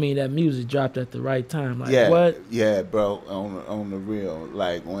 I mean, that music dropped at the right time. Like yeah, what? Yeah, bro. On the real,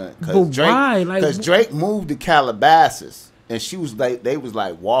 like when because Drake moved to Calabasas, and she was like, they was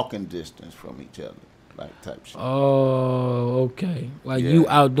like walking distance from each other. Like type shit. Oh, okay. Like you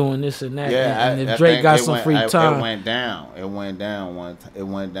out doing this and that. Yeah, and if Drake got some free time. It went down. It went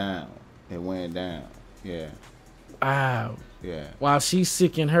down. Yeah. Wow. Yeah. While she's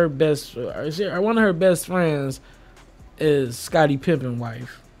sicking her one of her best friends is Scottie Pippen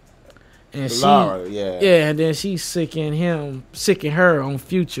wife. And Laura, yeah. Yeah, and then she's sicking her on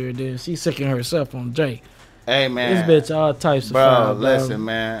Future, then she's sicking herself on Drake. Hey man. This bitch all types of bro, listen,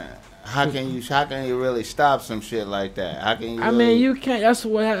 man. How can you really stop some shit like that? How can you? I mean, you can't. That's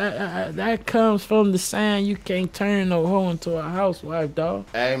what that comes from the saying. You can't turn no hoe into a housewife, dog.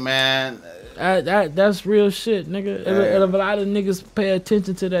 Hey man, that's real shit, nigga. Hey. If a lot of niggas pay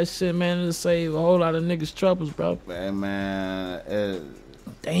attention to that shit, man, it'll save a whole lot of niggas troubles, bro. Hey man,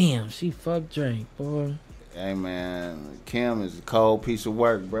 damn, she fucked Drake, boy. Hey man, Kim is a cold piece of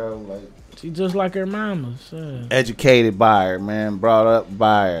work, bro. Like. She just like her mama. So. Educated by her, man. Brought up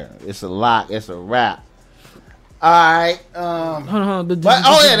by her. It's a lock. It's a rap. All right. Hold on. The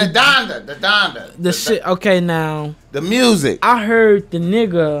Donda. The shit. Okay, now. The music. I heard the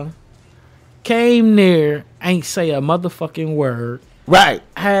nigga came near, ain't say a motherfucking word. Right.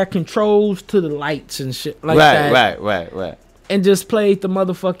 Had controls to the lights and shit like that. Right. And just played the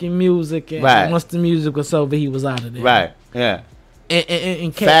motherfucking music. And once the music was over, he was out of there. Right. Yeah.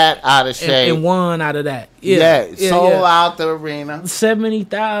 And fat out of shape and won out of that. Sold out the arena.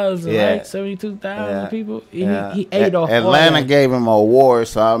 70,000, right? 72,000 people. He ate off. Atlanta gave him an award,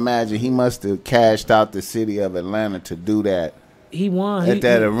 so I imagine he must have cashed out the city of Atlanta to do that. He won at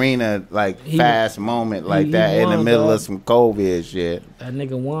that arena, fast moment like that in the middle of some COVID shit. That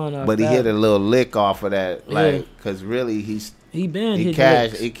nigga won. But he hit a little lick off of that, because really he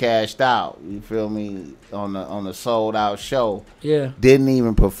cashed out. You feel me? On the sold out show. Yeah. Didn't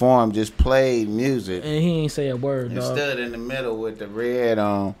even perform, just played music. And he ain't say a word. And stood in the middle with the red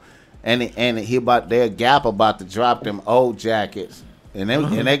on, their Gap about to drop them old jackets, and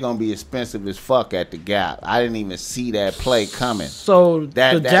they gonna be expensive as fuck at the Gap. I didn't even see that play coming. So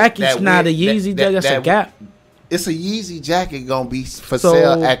the jacket's not a Yeezy jacket. That's a Gap. It's a Yeezy jacket gonna be for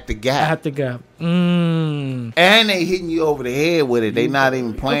sale at the Gap. At the Gap. And they hitting you over the head with it. They not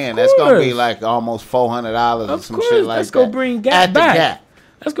even playing. That's gonna be like almost $400 or some shit like that. Let's go bring Gap back.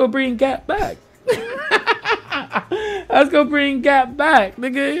 Let's go bring Gap back. Let's go bring Gap back,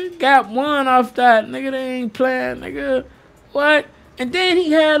 nigga. Gap won off that, nigga. They ain't playing, nigga. What? And then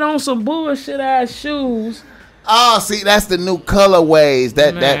he had on some bullshit ass shoes. Oh, see, that's the new colorways.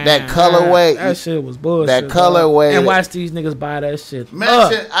 That colorway. That shit was bullshit. That colorway. And watch these niggas buy that shit. Man,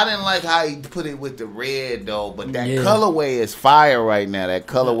 I didn't like how he put it with the red though, but that colorway is fire right now. That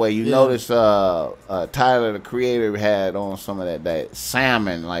colorway. You notice Tyler, the creator, had on some of that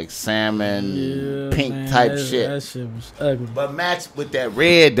salmon, pink type shit. That shit was ugly. But matched with that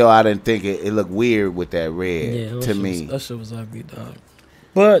red though, I didn't think it looked weird with that red to me. That shit was ugly, dog.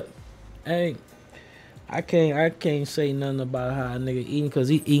 But hey, I can't say nothing about how a nigga eating because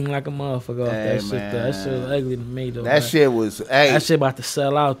he eating like a motherfucker off that shit. That shit was ugly to me though. That shit was. That shit about to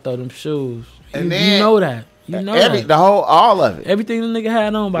sell out though. Them shoes. And then, you know that. You know that. All of it. Everything the nigga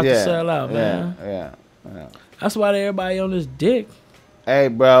had on about to sell out, man. Yeah. That's why everybody on this dick. Hey,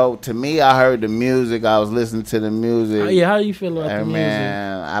 bro, to me, I heard the music. I was listening to the music. Oh, yeah, how you feel about the music?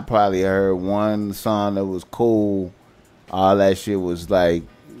 Man, I probably heard one song that was cool. All that shit was like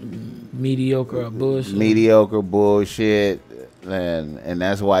mediocre bullshit. Mediocre bullshit. And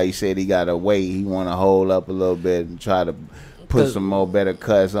that's why he said he got to wait. He want to hold up a little bit and try to put some more better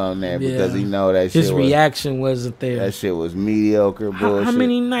cuts on there because he know that shit. His reaction wasn't there. That shit was mediocre bullshit. How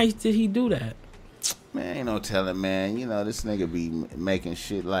many nights did he do that? Man, ain't no telling, man. You know, this nigga be making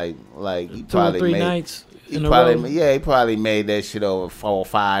shit like he 2 or 3 nights in a row. Yeah, he probably made that shit over 4 or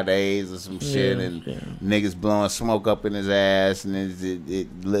 5 days or some shit, and niggas blowing smoke up in his ass,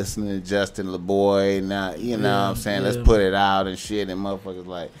 and listening to Justin LaBoy, and now, you know what I'm saying, let's put it out and shit, and motherfuckers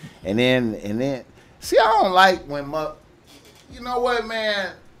like, and then, see, I don't like when, you know what,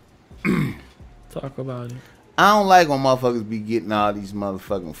 man? Talk about it. I don't like when motherfuckers be getting all these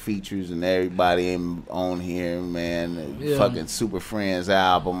motherfucking features and everybody on here, man. Fucking Super Friends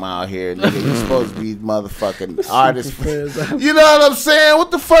album out here. Nigga, you supposed to be motherfucking artists. You know what I'm saying?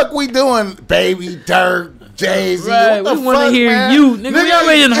 What the fuck we doing, baby? Dirk, Jay-Z. Right, what the we want to hear you. Nigga, we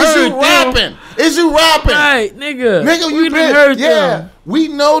already heard rapping. Is you rapping? Right, nigga. Nigga, we done heard them. We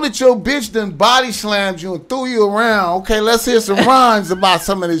know that your bitch done body slammed you and threw you around. Okay, let's hear some rhymes about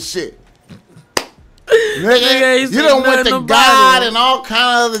some of this shit. Nigga, you done went to God and all kind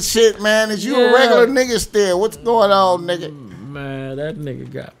of other shit, man. Is you a regular nigga still? What's going on, nigga? Man, that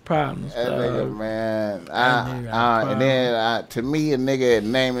nigga got problems. That nigga, man. And then to me, a nigga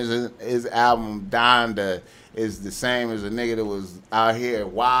name his album Donda is the same as a nigga that was out here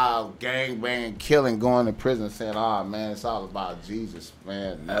wild, gangbanging, killing, going to prison, saying, "Oh man, it's all about Jesus,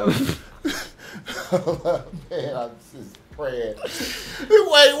 man." No. Man, I'm just praying.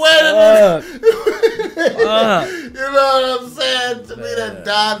 Wait a minute. You know what I'm saying? To me, that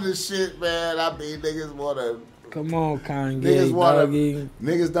Donda shit, man. I mean, niggas wanna. Come on, Kanye.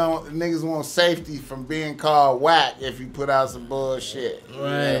 Niggas want safety from being called whack if you put out some bullshit.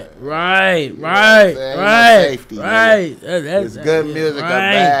 Right. Safety, right. It's good music or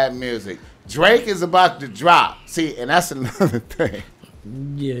bad music. Drake is about to drop. See, and that's another thing.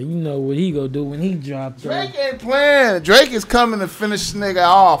 Yeah, you know what he gonna do when he drops. Drake ain't playing. Drake is coming to finish this nigga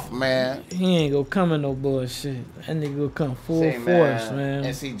off, man. He ain't gonna come in no bullshit. That nigga gonna come full force, man.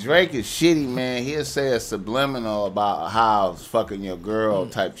 And see, Drake is shitty, man. He'll say a subliminal about how it's fucking your girl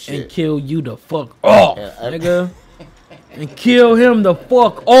type shit. And kill you the fuck off, nigga. And kill him the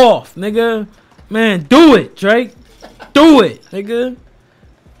fuck off, nigga. Man, do it, Drake. Do it, nigga.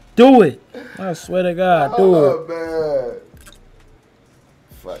 Do it. I swear to God, do it. Man.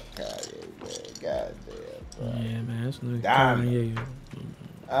 Fuck Kanye, man. Goddamn, bro. Yeah, man. That's no Kanye.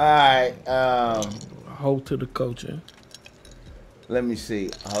 Alright, hold to the culture. Let me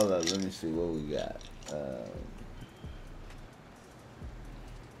see. Hold up. Let me see what we got.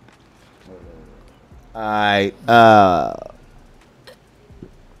 Alright,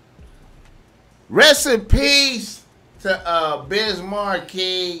 rest in peace to Biz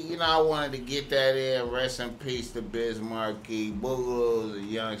Markie. You know, I wanted to get that in. Rest in peace to Biz Markie. Boogaloo's a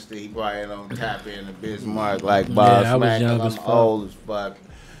youngster. He probably don't tap into Biz Markie like Boss Mac. I'm old as fuck.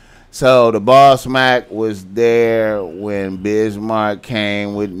 So the Boss Mac was there when Biz Markie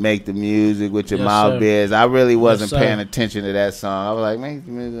came with Make the Music with your mouth Biz. I really wasn't paying attention to that song. I was like, Make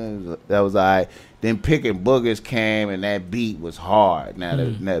the Music, that was all right. Then Pickin' Boogers came and that beat was hard. Now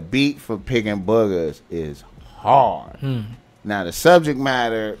the beat for Pickin' Boogers is hard. Now the subject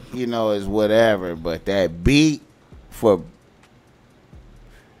matter, you know, is whatever, but that beat for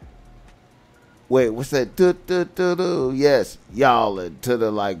what's that? Yes, y'all to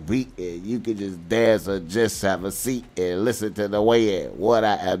the like beat it. You could just dance or just have a seat and listen to the way what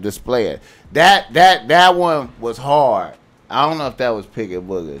I am displaying. That one was hard. I don't know if that was Pickin'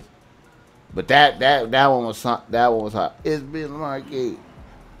 Boogers, but that one was hard. It's been Markie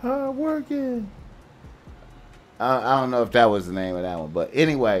hard working. I don't know if that was the name of that one, but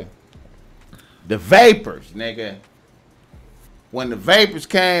anyway, the Vapors, nigga. When the Vapors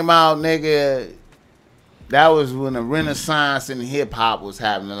came out, nigga, that was when the renaissance in hip hop was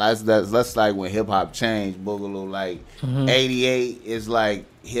happening. That's like when hip hop changed. Boogaloo, like 88 is like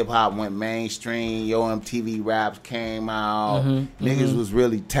hip hop went mainstream. Yo MTV Raps came out. Niggas was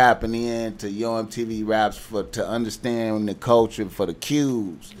really tapping into Yo MTV Raps to understand the culture for the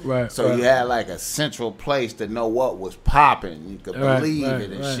cues. Right. So you had like a central place to know what was popping. You could believe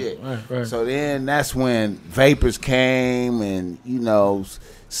it and shit. Right. So then that's when Vapors came, and you know,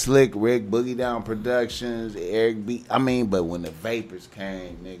 Slick Rick, Boogie Down Productions, Eric B. I mean, but when the Vapors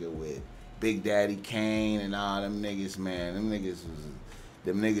came, nigga, with Big Daddy Kane and all them niggas, man, them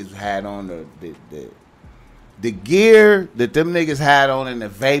niggas had on the gear that them niggas had on in the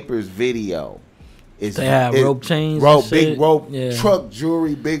Vapors video. They had rope chains, big rope, truck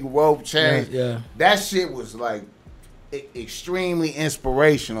jewelry, big rope chains. Yeah. That shit was like extremely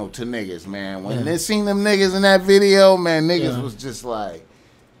inspirational to niggas, man. When they seen them niggas in that video, man, niggas was just like,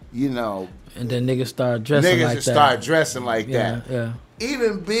 you know. And then niggas started dressing like that. Niggas start dressing like that. Yeah.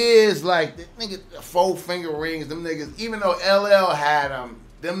 Even Biz, like, the niggas, 4-finger rings, them niggas, even though LL had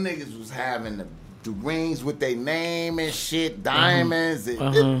them niggas was having the rings with their name and shit, diamonds.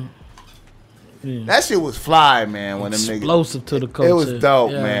 That shit was fly, man. When them niggas, explosive to the culture. It was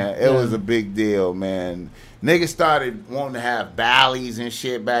dope, man. It was a big deal, man. Niggas started wanting to have Bally's and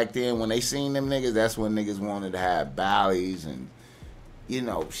shit back then. When they seen them niggas, that's when niggas wanted to have Bally's and, you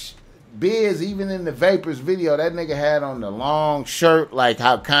know, Biz, even in the Vapors video, that nigga had on the long shirt, like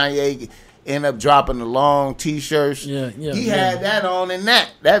how Kanye ended up dropping the long T-shirts. He had that on in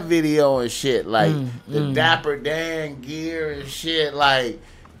that video and shit, like the Dapper Dan gear and shit, like,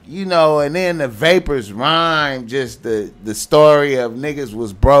 you know. And then the Vapors rhyme, just the story of niggas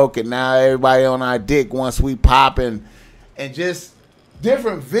was broke and now everybody on our dick once we popping, and just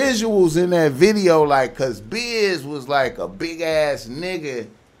different visuals in that video, like, cause Biz was like a big ass nigga.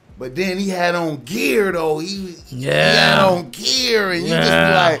 But then he had on gear, though. He had on gear, and you just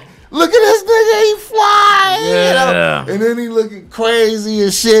be like, look at this nigga, he fly. You know? And then he looking crazy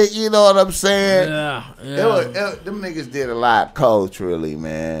and shit, you know what I'm saying? Them niggas did a lot culturally,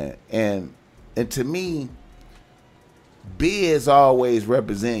 man. And to me, Biz always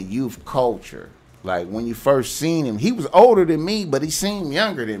represent youth culture. Like, when you first seen him, he was older than me, but he seemed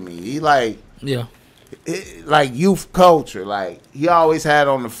younger than me. He like... like youth culture, like he always had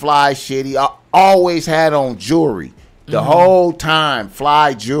on the fly shit. He always had on jewelry the whole time,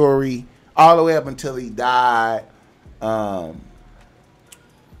 fly jewelry, all the way up until he died. You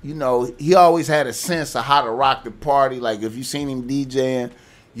know, he always had a sense of how to rock the party. Like if you seen him DJing,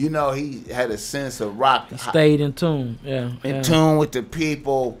 you know he had a sense of rock. He stayed in tune, in tune with the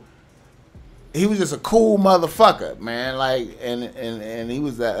people. He was just a cool motherfucker, man. Like, and he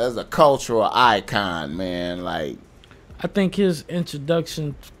was as a cultural icon, man. Like, I think his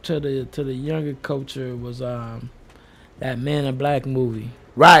introduction to the younger culture was that Man in Black movie.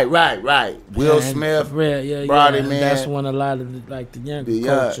 Right. Will Smith brought him in. That's when a lot of the younger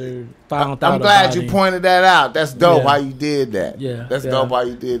culture found out. I'm glad you pointed that out. That's dope how you did that. That's dope how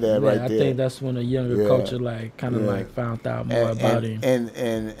you did that right there. I think that's when the younger culture found out more about him.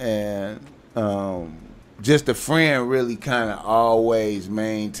 And just a friend really kind of always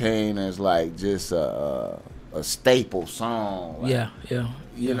maintained as like just a staple song. Like,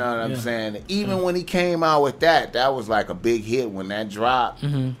 you know what I'm saying? Even when he came out with that was like a big hit when that dropped.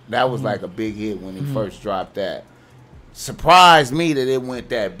 That was like a big hit when he first dropped that. Surprised me that it went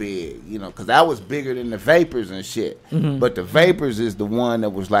that big, you know, because that was bigger than the Vapors and shit. But the Vapors is the one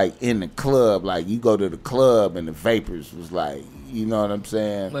that was like in the club. Like you go to the club and the Vapors was like, you know what I'm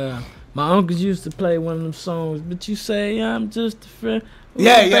saying? Yeah. My uncles used to play one of them songs, but you say I'm just a friend.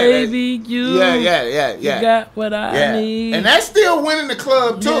 Baby, you got what I need. And that still went in the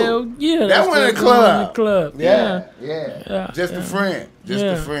club too. That went in the club. Just a friend.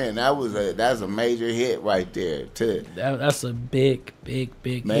 A friend. That's a major hit right there too. That's a big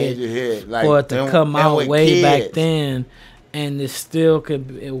major hit. Like, for it to come out way kids. Back then, and it still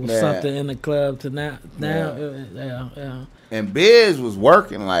it was something in the club to now. And Biz was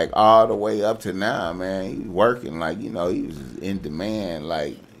working like all the way up to now, man. He was working like, you know, he was in demand.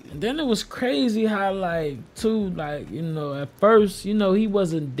 Like, and then it was crazy how at first, you know, he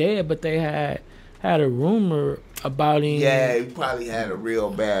wasn't dead, but they had a rumor about him. Yeah, he probably had a real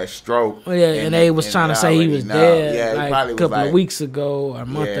bad stroke. And they was trying to say he was dead a couple of weeks ago or a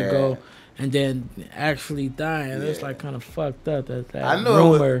month ago. And then actually dying. It's like kind of fucked up. That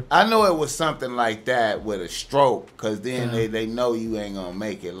rumor. I know it was something like that with a stroke, because then they know you ain't gonna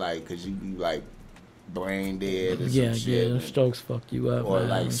make it, like, because you be like brain dead or some shit. The strokes fuck you up, or man.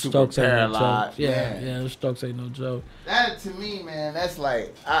 like super paralyzed. The strokes ain't no joke. That to me, man, that's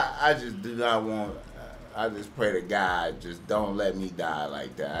like I just do not want. I just pray to God, just don't let me die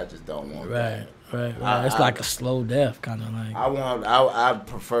like that. I just don't want that. Right. It's like a slow death, kind of like. I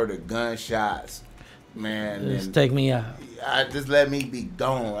prefer the gunshots, man. Just take me out. Just let me be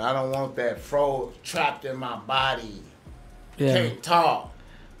gone. I don't want that trapped in my body. Yeah. Can't talk.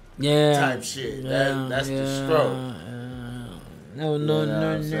 Yeah. Type shit. That's the stroke. No.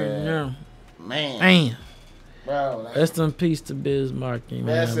 Man. Bro, rest in peace to Biz Markie,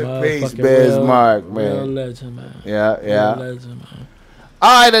 man. Rest in peace, Biz Markie, man. Real legend, man. Yeah. Real legend, man.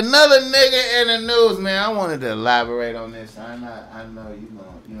 All right, another nigga in the news, man. I wanted to elaborate on this. I know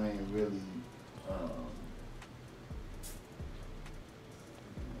you ain't really.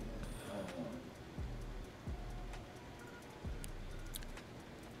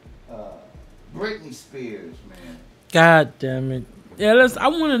 Britney Spears, man. God damn it. Yeah, I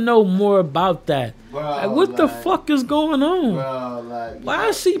want to know more about that. Bro, like, what the fuck is going on? Bro, why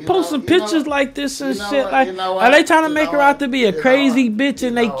is she posting pictures like this and shit? Like, are they trying to make her out to be a crazy bitch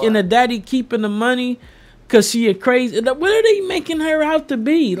and the daddy keeping the money because she a crazy? What are they making her out to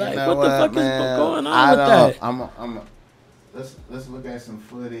be? Like, what the fuck is going on with that? Let's look at some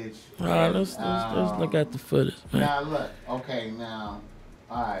footage. All right, let's look at the footage. Man. Now look, okay, all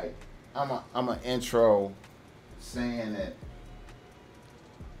right. I'm an intro saying that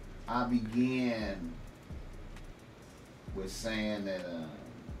I began with saying that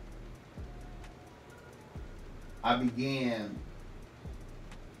I'm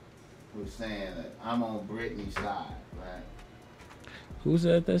on Britney's side, right? Who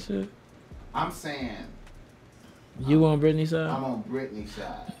said that shit? I'm saying you on Britney's side? I'm on Britney's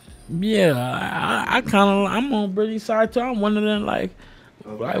side. Yeah, I'm on Britney's side too. I'm wondering like,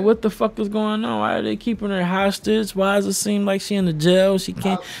 what the fuck is going on? Why are they keeping her hostage? Why does it seem like she in the jail? She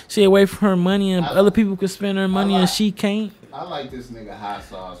can't. She away from her money, and other people can spend her money, and she can't. I like this nigga Hot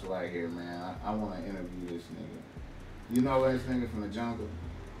Sauce right here, man. I want to interview this nigga. You know this nigga from the jungle?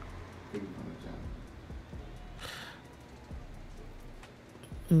 Nigga from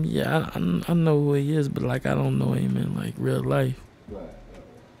the jungle. Yeah, I know who he is, but like I don't know him in like real life. Right.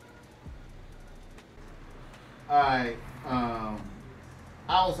 All right.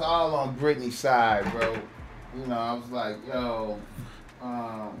 I was all on Britney's side, bro. You know, I was like, yo,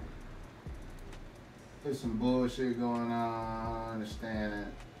 there's some bullshit going on, I understand it.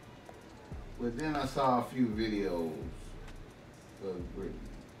 But then I saw a few videos of Britney.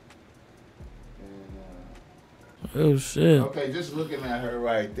 And, oh, shit. Okay, just looking at her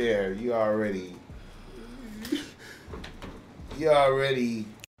right there, you already...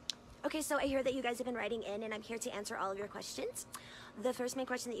 Okay, so I hear that you guys have been writing in, and I'm here to answer all of your questions. The first main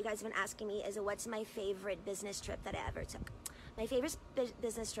question that you guys have been asking me is, what's my favorite business trip that I ever took? My favorite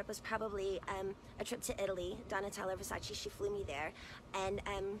business trip was probably a trip to Italy. Donatella Versace, she flew me there, and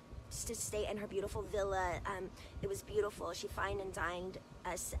just to stay in her beautiful villa. It was beautiful. She fined and dined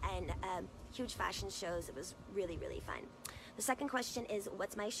us, and huge fashion shows. It was really, really fun. The second question is,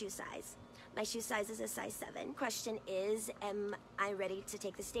 what's my shoe size? My shoe size is a size 7. Question is, am I ready to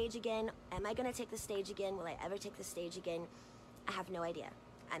take the stage again? Am I going to take the stage again? Will I ever take the stage again? I have no idea.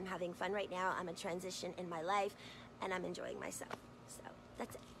 I'm having fun right now. I'm a transition in my life, and I'm enjoying myself. So,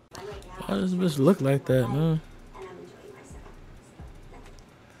 that's it. Fun right now. Why does this look like that, man? And I'm enjoying myself. So,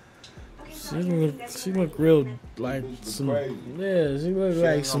 that's it. Okay, so she look real like some. Crazy. Yeah, she look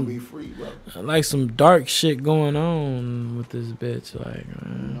like some. Be free, bro. Like some dark shit going on with this bitch. Like,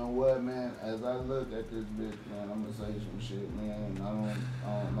 man. You know what, man? As I look at this bitch, man, I'm gonna say some shit, man. I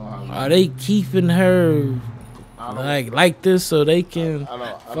don't know how. Are they keeping her like this so they can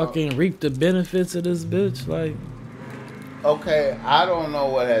fucking reap the benefits of this bitch? Like, okay, I don't know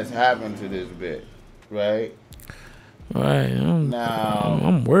what has happened to this bitch, right? Right.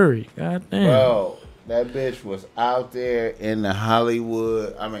 I'm worried. God damn. Bro, that bitch was out there in the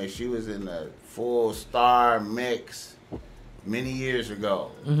Hollywood. I mean, she was in the full star mix many years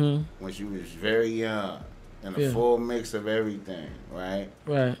ago when she was very young. In a full mix of everything, right?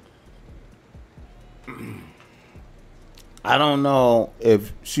 Right. I don't know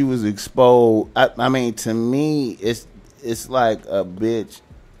if she was exposed. I mean, to me, it's like a bitch.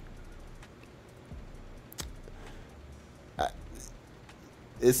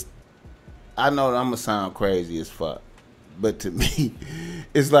 I know that I'm gonna sound crazy as fuck, but to me,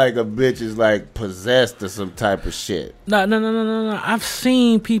 it's like a bitch is like possessed or some type of shit. No. I've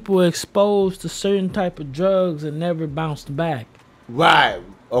seen people exposed to certain type of drugs and never bounced back. Right.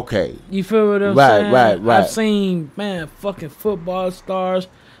 Okay. You feel what I'm saying? Right. I've seen, man, fucking football stars,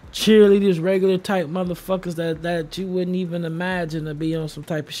 cheerleaders, regular type motherfuckers that you wouldn't even imagine to be on some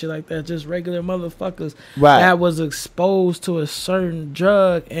type of shit like that. Just regular motherfuckers that was exposed to a certain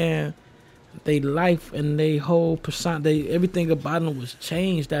drug and They life and they whole persona, everything about them was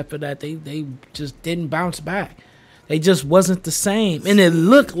changed after that. They just didn't bounce back. They just wasn't the same, and it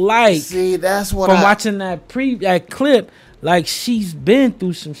looked like. See, that's what from watching that clip, like she's been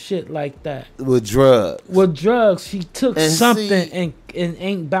through some shit like that with drugs. With drugs, she took something and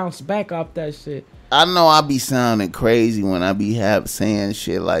ain't bounced back off that shit. I know I be sounding crazy when I be saying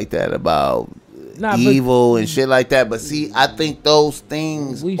shit like that about evil and shit like that, but see, I think those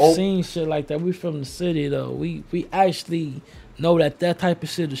things we've seen shit like that. We from the city though. We actually know that type of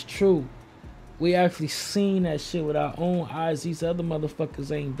shit is true. We actually seen that shit with our own eyes. These other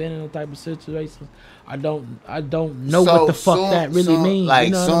motherfuckers ain't been in those type of situations. I don't know what the fuck that really means. Like,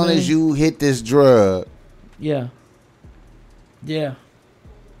 you know soon as you hit this drug, that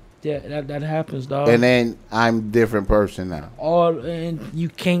happens, dog. And then I'm a different person now. And you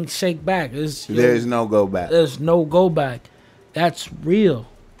can't shake back. There's no go back. There's no go back. That's real.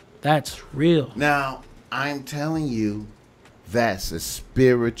 That's real. Now, I'm telling you, that's a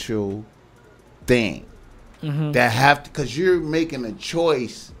spiritual thing. That because you're making a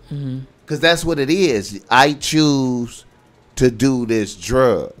choice. Because that's what it is. I choose to do this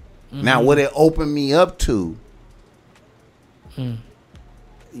drug. Now, what it opened me up to.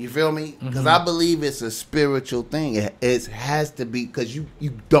 You feel me? Because I believe it's a spiritual thing. It has to be because you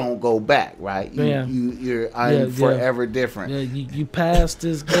don't go back, right? I'm forever different. Yeah, you pass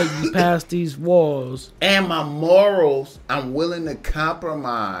this gate, you pass these walls. And my morals, I'm willing to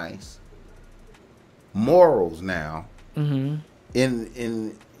compromise morals now in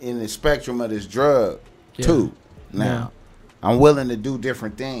the spectrum of this drug too. Now I'm willing to do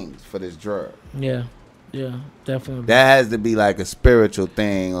different things for this drug. Yeah, definitely. That has to be like a spiritual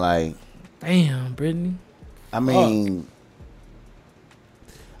thing. Like, damn, Brittany. I mean,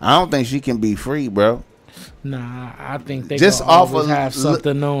 I don't think she can be free, bro. Nah, I think they just off of have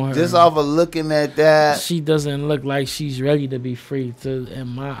something on her. Just off of looking at that, she doesn't look like she's ready to be free. In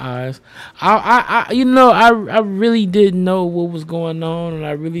my eyes, I really didn't know what was going on, and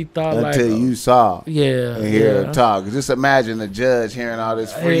I really thought until you saw, and hear her talk. Just imagine the judge hearing all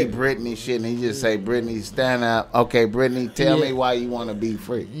this free Brittany shit, and he just say, "Brittany, stand up." Okay, Brittany, tell me why you want to be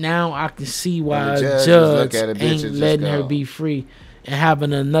free. Now I can see why a judge ain't letting her be free. And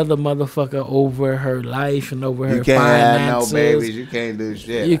having another motherfucker over her life and over her finances. You can't have no babies. You can't do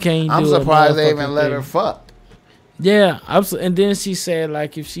shit. You can't do I'm surprised they even let her fuck. Yeah. And then she said,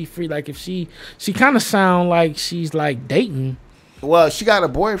 like, if she free, like, if she kind of sound like she's, like, dating. Well, she got a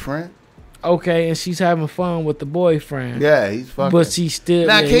boyfriend. Okay, and she's having fun with the boyfriend. Yeah, he's fucking. But she's still.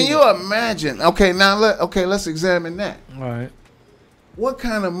 Now, can you imagine? Okay, now, let's examine that. All right. What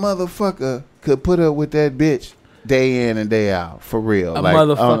kind of motherfucker could put up with that bitch day in and day out, for real? A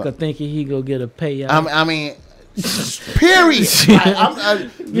motherfucker thinking he go get a payout. I mean, period.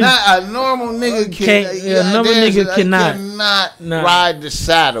 Not a normal nigga cannot ride the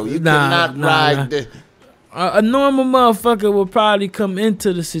saddle. You cannot ride the. A normal motherfucker will probably come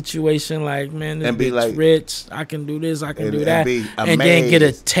into the situation like, man, this bitch like, rich. I can do this. I can do that, and then get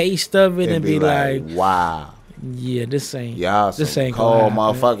a taste of it and be like, wow. Yeah, this ain't cold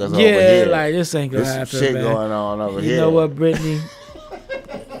motherfuckers over here. Yeah, like this ain't gonna happen. Shit man. going on over here. You know what, Brittany?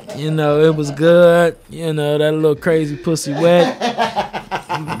 It was good. That little crazy pussy wet.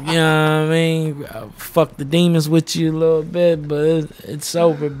 You know what I mean? Fuck the demons with you a little bit, but it's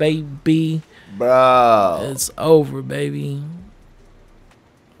over, baby. Bro. It's over, baby.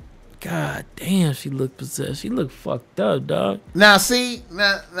 God damn, she looked possessed. She looked fucked up, dog. Now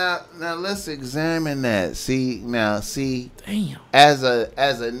let's examine that. See. Damn. As a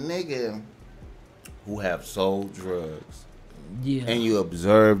nigga who have sold drugs, and you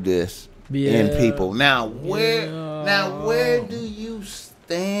observe this in people. Now where do you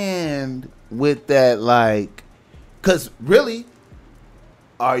stand with that? Like, cause really,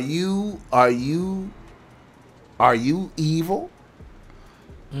 are you evil?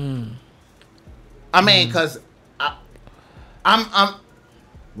 I mean, cause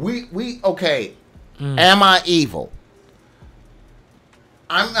we okay. Am I evil?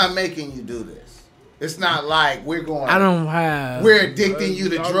 I'm not making you do this. It's not like we're going. We're addicting you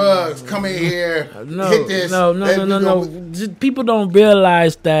to drugs. Come in here. Hit this. No. People don't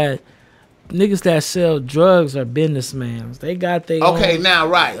realize that niggas that sell drugs are businessmen. They got their own, now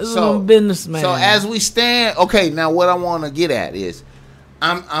right. So businessmen. So as we stand, now what I want to get at is,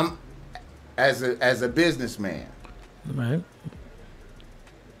 I'm as a businessman. Right.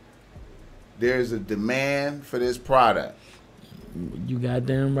 There's a demand for this product. You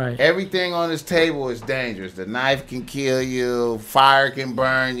goddamn right. Everything on this table is dangerous. The knife can kill you. Fire can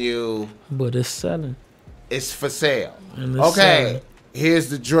burn you. But it's selling. It's for sale. And it's selling. Here's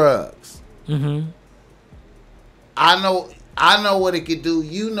the drugs. Mm-hmm. I know what it could do.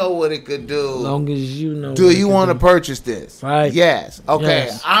 You know what it could do. As long as you know. Do you want to purchase this? Right. Yes. Okay.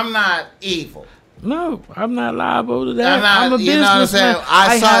 Yes. I'm not evil. No, I'm not liable to that. I'm a businessman. You know what I'm saying?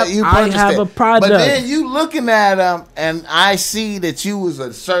 I saw you purchased I have a product. But then you looking at them, and I see that you was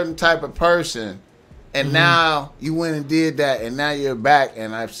a certain type of person, and now you went and did that, and now you're back,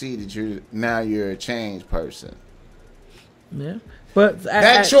 and I see that you're a changed person. Yeah, but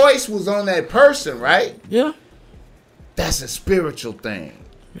that choice was on that person, right? Yeah. That's a spiritual thing.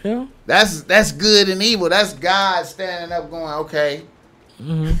 Yeah. That's good and evil. That's God standing up going, okay.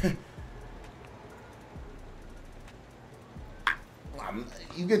 Mm-hmm.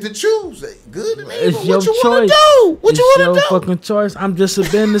 You get to choose good and evil. It's your what you choice. Do? What it's you want to do? It's your fucking choice. I'm just a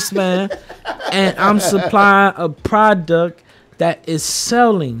businessman, and I'm supplying a product that is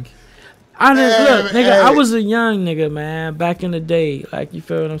selling. I didn't look, nigga. I was a young nigga, man, back in the day. Like, you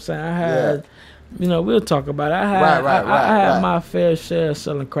feel what I'm saying? I had, you know, we'll talk about it. I had my fair share of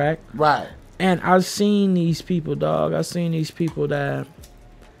selling crack. Right. And I've seen these people, dog. I've seen these people that,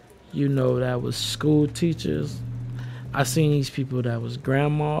 you know, that was school teachers. I seen these people that was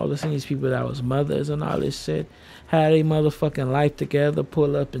grandmas. I seen these people that was mothers and all this shit. Had a motherfucking life together,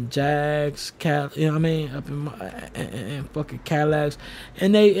 pull up in Jags, you know what I mean, up in fucking Cadillacs,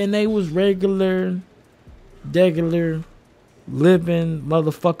 and they was regular living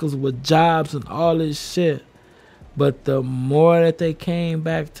motherfuckers with jobs and all this shit. But the more that they came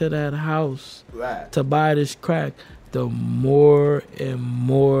back to that house to buy this crack, the more and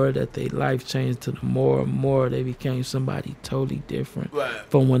more that their life changed, to the more and more they became somebody totally different.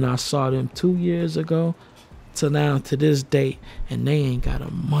 From when I saw them 2 years ago to now to this date, and they ain't got a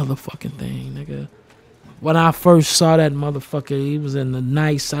motherfucking thing, nigga. When I first saw that motherfucker, he was in the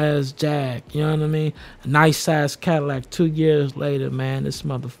nice ass Jag, you know what I mean? A nice ass Cadillac. 2 years later, man, this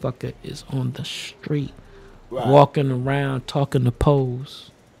motherfucker is on the street, walking around, talking to Pose.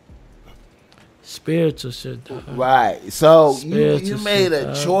 Spiritual shit, dog. Right. So you made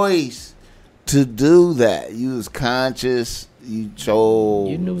a choice to do that. You was conscious. You chose.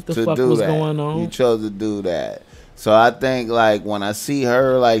 You knew what the fuck was going on. You chose to do that. So I think, like, when I see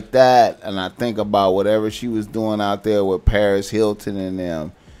her like that, and I think about whatever she was doing out there with Paris Hilton and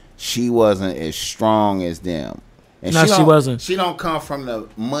them, she wasn't as strong as them. And no, she wasn't. She don't come from the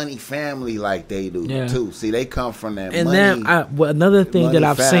money family like they do, too. See, they come from that and money. And then another thing that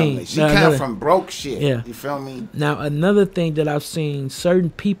I've family. seen. She come from broke shit. Yeah. You feel me? Now, another thing that I've seen,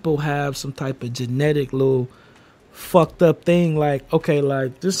 certain people have some type of genetic little fucked up thing. Like, okay,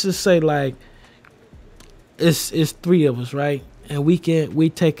 like, let's just say, like, it's three of us, right? And we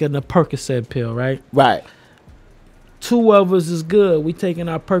taking a Percocet pill, right? Right. Two of us is good. We taking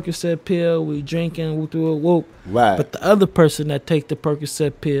our Percocet pill. We drinking. We through a whoop. Right. But the other person that take the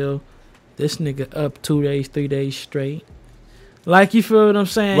Percocet pill, this nigga up 2 days, 3 days straight. Like, you feel what I'm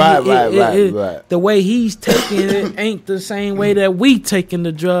saying? Right. The way he's taking it ain't the same way that we taking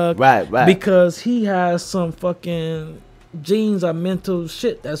the drug. Right. Because he has some fucking genes or mental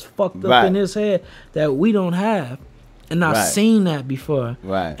shit that's fucked up in his head that we don't have. And I've seen that before.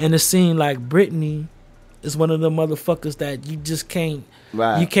 Right. And it seemed like Brittany is one of the motherfuckers that you just can't,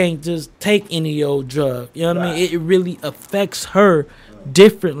 you can't just take any old drug. You know what I mean? It really affects her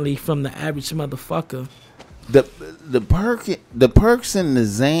differently from the average motherfucker. The perks and the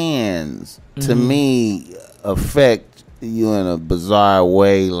Xans to me affect you in a bizarre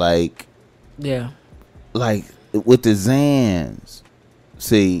way. Like with the Xans,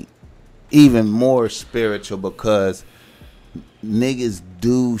 see, even more spiritual because niggas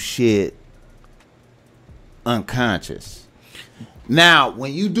do shit unconscious. Now,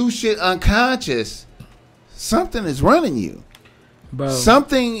 when you do shit unconscious, something is running you. Bro.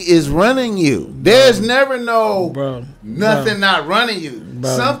 Something is running you. Bro. There's never nothing not running you.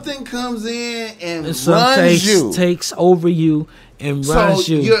 Bro. Something comes in and runs you. Takes over you and runs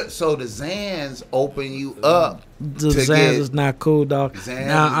you. So the Xans open you up. The Xans is not cool, dog.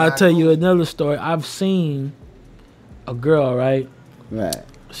 Now, I'll tell you another story. I've seen a girl, right? Right.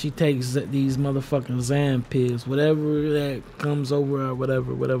 She takes these motherfucking Xan pills, whatever that comes over her,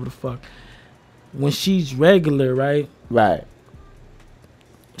 whatever the fuck. When she's regular, right? Right.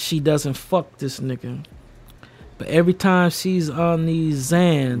 She doesn't fuck this nigga. But every time she's on these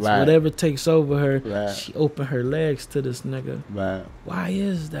Xans, whatever takes over her, she open her legs to this nigga. Right. Why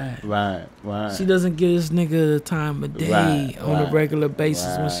is that? Right. She doesn't give this nigga the time of day on a regular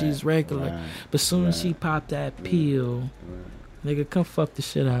basis when she's regular. But soon as she pop that pill, nigga, come fuck the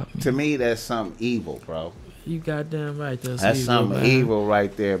shit out. Man. To me, that's something evil, bro. You goddamn right. That's evil, something evil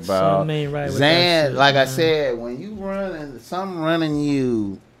right there, bro. Something ain't right with Xan, that shit, like man. I said, when you something running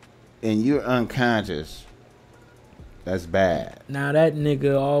you, and you're unconscious, that's bad. Now that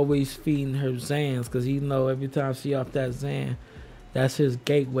nigga always feeding her Xans because he know every time she off that Xan, that's his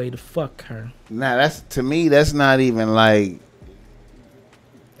gateway to fuck her. Now that's, to me, that's not even like,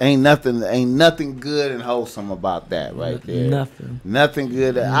 ain't nothing good and wholesome about that right there. Nothing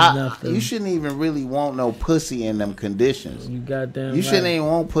good. You shouldn't even really want no pussy in them conditions. You goddamn You shouldn't even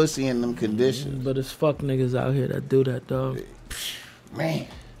want pussy in them conditions. But it's fuck niggas out here that do that, dog. Man.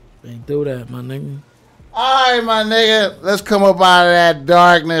 They do that, my nigga. All right, my nigga. Let's come up out of that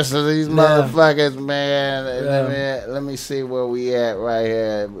darkness of these motherfuckers, man. Let me see where we at right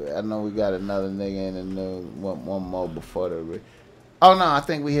here. I know we got another nigga in the news. One more before the... Oh, no, I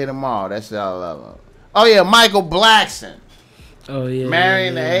think we hit them all. That's all of them. Oh, yeah, Michael Blackson. Oh, yeah.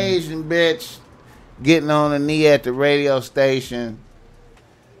 Marrying the Asian bitch, getting on the knee at the radio station.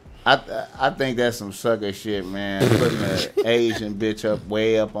 I think that's some sucker shit, man. Putting an Asian bitch up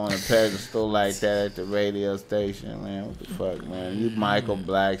way up on a pedestal like that at the radio station, man. What the fuck, man? You Michael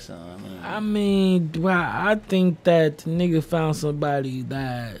Blackson. I think that the nigga found somebody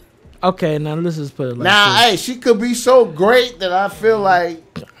that... Okay, now let's just put it like this. Hey, she could be so great that I feel like...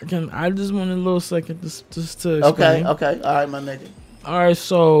 I just want a little second just to explain. Okay. All right, my nigga. All right,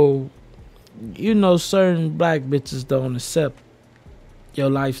 so, certain black bitches don't accept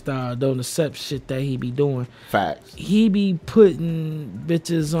your lifestyle, don't accept shit that he be doing. Facts. He be putting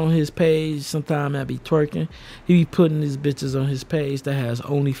bitches on his page. Sometimes I be twerking. He be putting these bitches on his page that has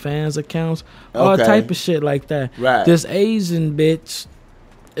OnlyFans accounts. All type of shit like that. Right. This Asian bitch...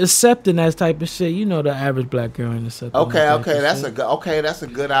 accepting that type of shit, the average black girl ain't accepting. That's a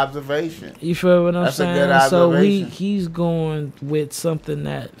good observation. You feel what I'm saying? That's a good observation. So he's going with something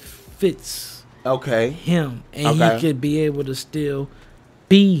that fits him, and he could be able to still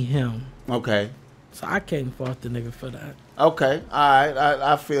be him. Okay. So I can't fault the nigga for that. Okay, all right,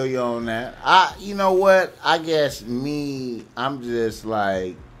 I feel you on that. You know what? I guess I'm just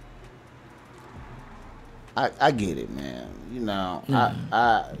like, I get it, man.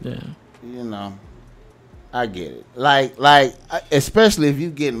 I get it. Like, especially if you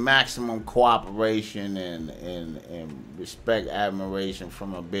get maximum cooperation and respect, admiration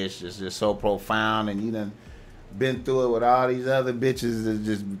from a bitch that's just so profound, and you done been through it with all these other bitches that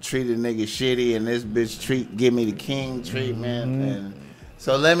just treated niggas shitty, and this bitch give me the king treatment, and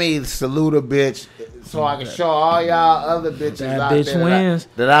so let me salute a bitch so I can show all y'all other bitches that out bitch there wins.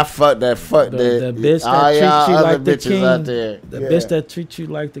 that I fuck the bitch all that treats you like the bitches king. Out there. The bitch that treats you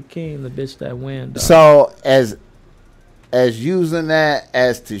like the king. The bitch that wins. So as using that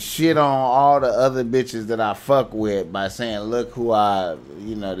as to shit on all the other bitches that I fuck with by saying, look who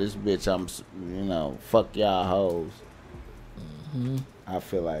this bitch I'm fuck y'all hoes. Mm-hmm. I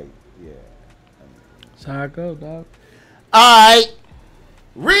feel like that's how I go, dog. All right.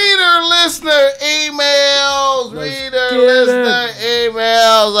 Reader, listener, emails. All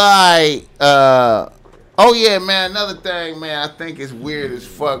right. Oh, yeah, man. Another thing, man. I think it's weird as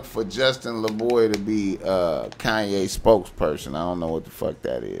fuck for Justin LaBoy to be Kanye's spokesperson. I don't know what the fuck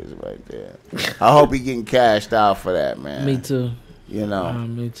that is right there. I hope he getting cashed out for that, man. Me too.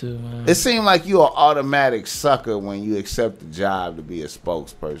 Me too, man. It seemed like you're an automatic sucker when you accept the job to be a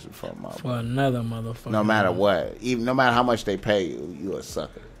spokesperson for another motherfucker. No matter what. No matter how much they pay you, you're a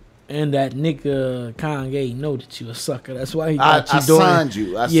sucker. And that nigga Kanye know that you a sucker. That's why he got you doing.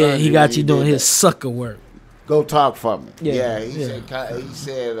 He got you doing his sucker work. Go talk for me. He said,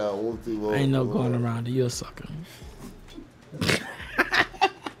 ain't no going around it. You're a sucker.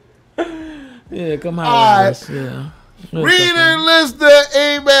 Yeah, come on. Right. Yeah. Reader, listener,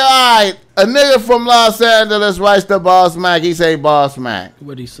 email. All right. A nigga from Los Angeles writes to Boss Mac. He say, Boss Mac.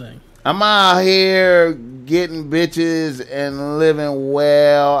 What'd he say? I'm out here getting bitches and living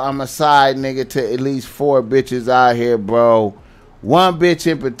well. I'm a side nigga to at least 4 bitches out here, bro. One bitch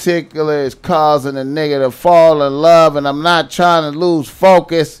in particular is causing a nigga to fall in love, and I'm not trying to lose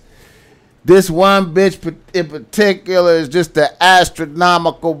focus. This one bitch in particular is just an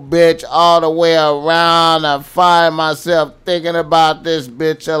astronomical bitch all the way around. I find myself thinking about this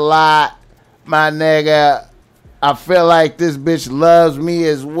bitch a lot, my nigga. I feel like this bitch loves me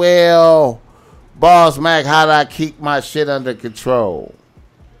as well. Boss Mac, how do I keep my shit under control?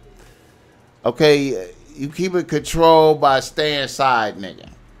 Okay, you keep it controlled by staying side nigga.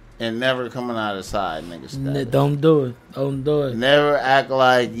 And never coming out of side nigga status. Don't do it. Don't do it. Never act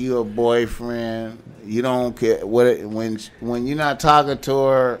like you a boyfriend. You don't care when you're not talking to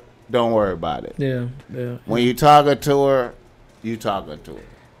her. Don't worry about it. Yeah. When you talking to her, you talking to her.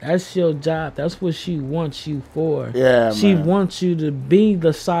 That's your job. That's what she wants you for. Yeah, she man. wants you to be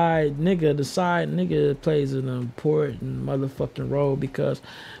the side nigga. The side nigga plays an important motherfucking role because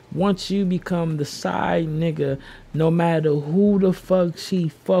once you become the side nigga, no matter who the fuck she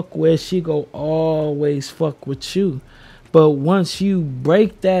fuck with, she go always fuck with you. But once you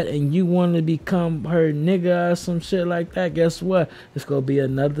break that and you want to become her nigga or some shit like that, guess what? It's going to be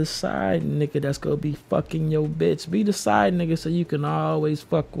another side nigga that's going to be fucking your bitch. Be the side nigga so you can always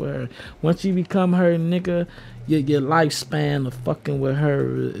fuck with her. Once you become her nigga, your lifespan of fucking with her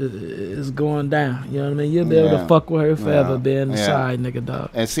is going down. You know what I mean? You'll be able to fuck with her forever being the side nigga,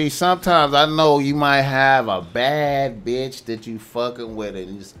 dog. And see, sometimes I know you might have a bad bitch that you fucking with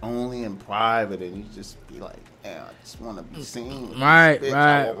and it's only in private and you just be like, damn, I just want to be seen. Right.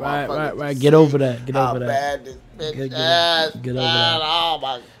 Get over that. Get over that. Get over that. Oh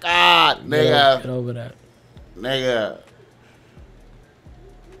my God, nigga. Get over that. Nigga.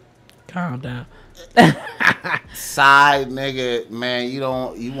 Calm down. Side nigga, man, you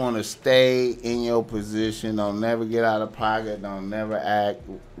want to stay in your position. Don't never get out of pocket. Don't never act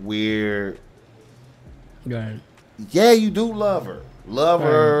weird. Right. Yeah, you do love her. Love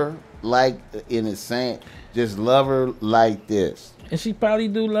her like in a sense. Just love her like this. And she probably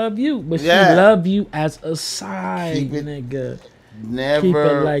do love you, but she love you as a side nigga. Never. Keep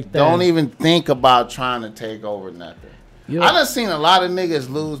it like that. Don't even think about trying to take over nothing. I done seen a lot of niggas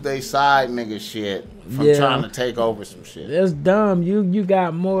lose their side nigga shit from trying to take over some shit. That's dumb. You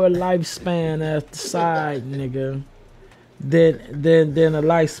got more lifespan as the side nigga than a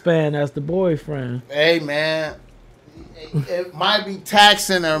lifespan as the boyfriend. Hey man, it might be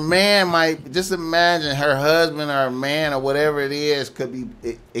taxing her man. Might just imagine her husband or her man or whatever it is could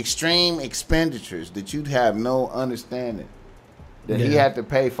be extreme expenditures that you'd have no understanding that he had to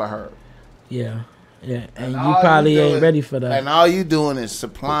pay for her. Yeah. Yeah, and you probably ain't ready for that. And all you doing is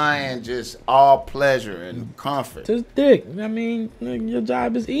supplying just all pleasure and comfort. Just dick. I mean, your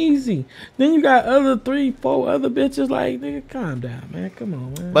job is easy. Then you got 3-4 other bitches like, nigga, calm down, man. Come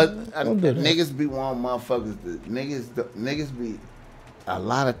on, man. But niggas be wanting motherfuckers. Niggas be. A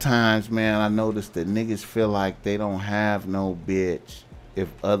lot of times, man, I notice that niggas feel like they don't have no bitch if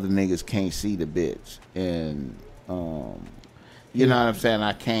other niggas can't see the bitch. And, you know what I'm saying?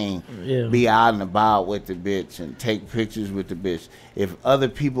 I can't be out and about with the bitch and take pictures with the bitch. If other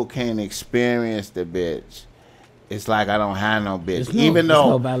people can't experience the bitch, it's like I don't have no bitch. Even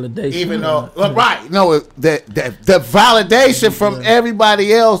though validation. Right. No, the validation from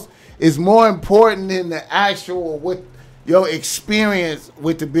everybody else is more important than the actual with your experience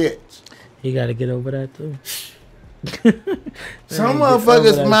with the bitch. You got to get over that too. Some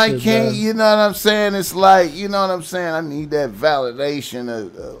motherfuckers might can't, you know what I'm saying? It's like, you know what I'm saying? I need that validation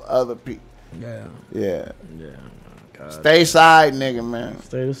of other people. Yeah. God. Stay side, nigga, man.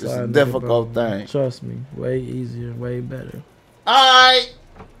 Stay the side. It's a difficult thing. Trust me. Way easier, way better. Alright.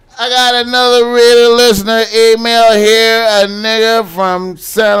 I got another reader listener email here. A nigga from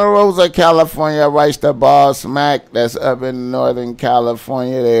Santa Rosa, California writes to Boss Mac. That's up in Northern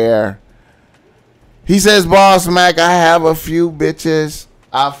California there. He says, Boss Mac, I have a few bitches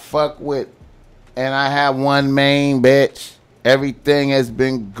I fuck with, and I have one main bitch. Everything has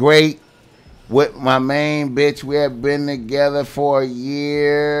been great with my main bitch. We have been together for a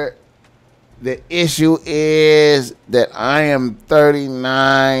year. The issue is that I am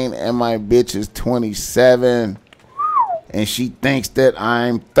 39 and my bitch is 27, and she thinks that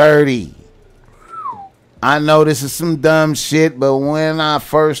I'm 30. I know this is some dumb shit, but when I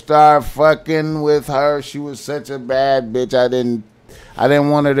first started fucking with her, she was such a bad bitch. I didn't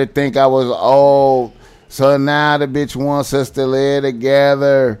want her to think I was old. So now the bitch wants us to live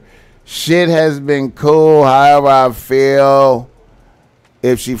together. Shit has been cool. However, I feel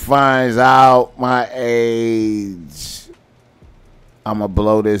if she finds out my age, I'ma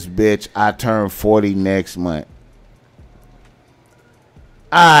blow this bitch. I turn 40 next month.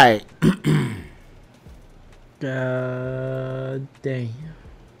 All right. God damn.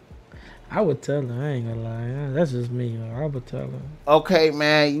 I would tell her. I ain't gonna lie. That's just me. I would tell her. Okay,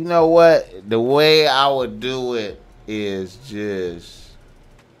 man. You know what? The way I would do it is just,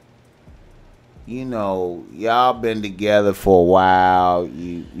 you know, y'all been together for a while.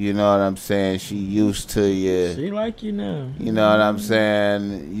 You know what I'm saying? She used to you. She like you now. You know what I'm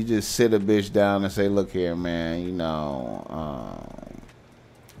saying? You just sit a bitch down and say, look here, man. You know,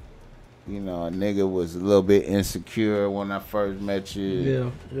 a nigga was a little bit insecure when I first met you. Yeah.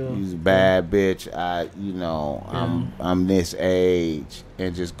 You was a bad bitch. I'm this age,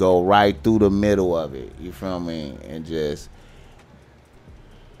 and just go right through the middle of it. You feel me? And just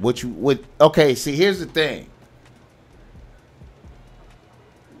okay, see, here's the thing.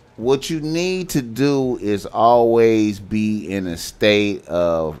 what you need to do is always be in a state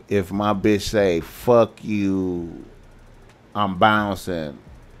of, if my bitch say, fuck you, I'm bouncing,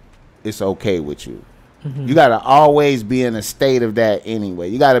 it's okay with you. Mm-hmm. You got to always be in a state of that anyway.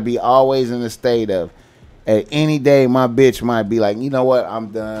 You got to be always in a state of, at any day, my bitch might be like, you know what,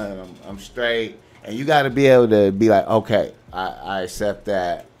 I'm done, I'm straight. And you got to be able to be like, okay, I accept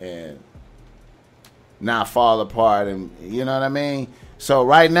that and not fall apart. And you know what I mean? So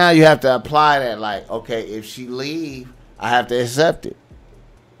right now you have to apply that, like, okay, if she leave, I have to accept it.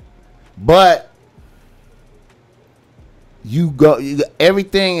 But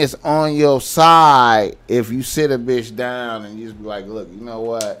everything is on your side if you sit a bitch down and you just be like, look, you know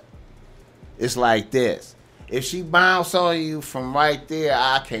what? It's like this. If she bounce on you from right there,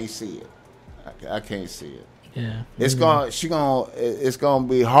 I can't see it. I can't see it. Yeah. It's gonna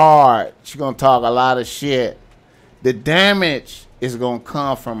be hard. She gonna talk a lot of shit. The damage is gonna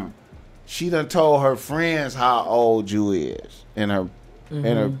come from, she done told her friends how old you is and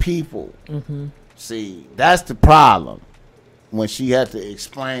her people. Mm-hmm. See, that's the problem. When she had to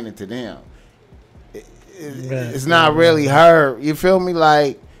explain it to them, it's not really her. You feel me?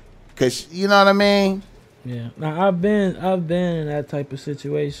 Like, cause you know what I mean? Yeah. Now I've been in that type of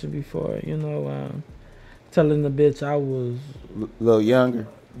situation before. You know, telling the bitch I was a little younger.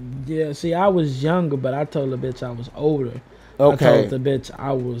 Yeah. See, I was younger, but I told the bitch I was older. Okay. I told the bitch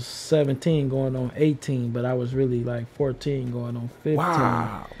I was 17 going on 18, but I was really like 14 going on 15.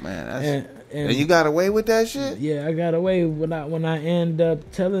 Wow, man. And you got away with that shit? Yeah, I got away when I end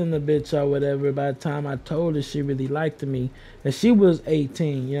up telling the bitch or whatever. By the time I told her, she really liked me. And she was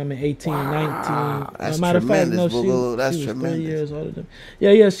 18, you know what I mean? 18, wow, 19. That's matter of fact, no, she was 3 years older than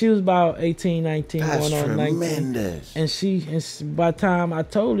me. Yeah, she was about 18, 19, that's going on tremendous. 19. And by the time I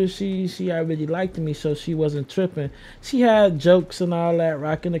told her, she already liked me, so she wasn't tripping. She had jokes and all that,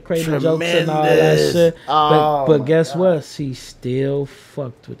 rocking the cradle jokes and all that shit. But guess what? She still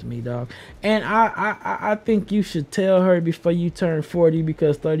fucked with me, dog. And I think you should tell her before you turn 40,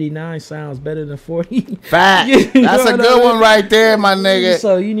 because 39 sounds better than 40. Fact. That's a good one right there, my nigga.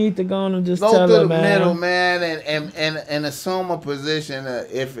 So you need to go on and just tell her, go through the middle, man, and assume a position.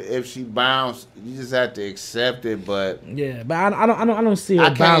 If she bounced, you just have to accept it. But yeah, but I don't see her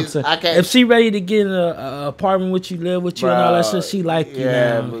bouncing. If she ready to get in a apartment with you, live with you, and all that shit, she like you.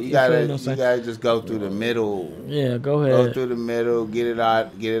 Yeah, but you gotta just go through the middle. Yeah, go ahead. Go through the middle, get it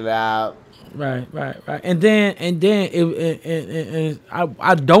out. Right. And then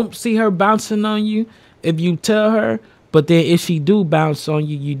I don't see her bouncing on you if you tell her. But then if she do bounce on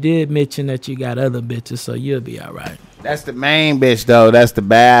you, you did mention that you got other bitches, so you'll be all right. That's the main bitch, though. That's the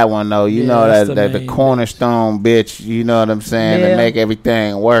bad one, though. You know that the cornerstone bitch. You know what I'm saying? To make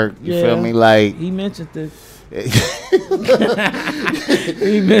everything work. You feel me? Like, he mentioned this. He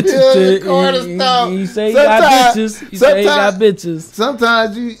mentioned it. He say he got bitches. He say he got bitches.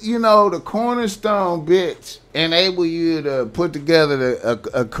 Sometimes you know the cornerstone bitch enable you to put together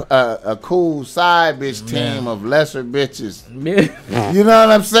a cool side bitch team of lesser bitches. Yeah. You know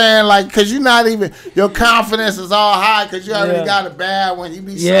what I'm saying? Like, cause you're not even, your confidence is all high because you already got a bad one. You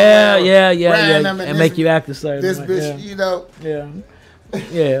be random and make you act a certain this bitch, you know. Yeah.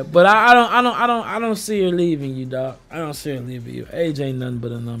 Yeah, but I don't see her leaving you, dog. I don't see her leaving you. Age ain't nothing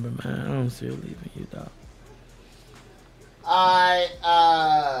but a number, man. I don't see her leaving you, dog.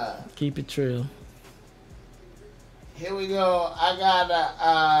 Keep it trill. Here we go. I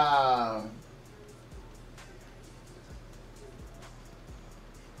got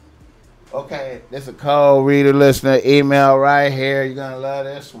okay, this is a cold reader listener email right here. You're gonna love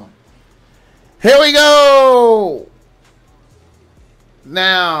this one. Here we go.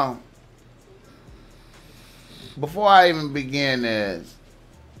 Now, before I even begin this,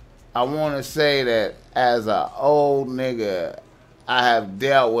 I want to say that as an old nigga, I have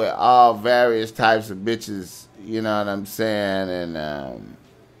dealt with all various types of bitches, you know what I'm saying? And,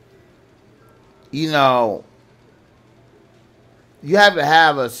 you know, you have to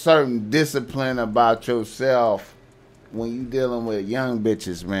have a certain discipline about yourself when you dealing with young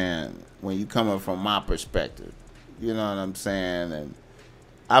bitches, man, when you coming from my perspective. You know what I'm saying? And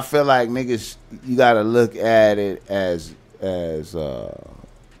I feel like niggas, you gotta look at it as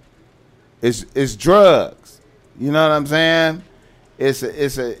it's drugs. You know what I'm saying? It's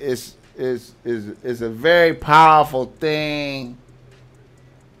a very powerful thing,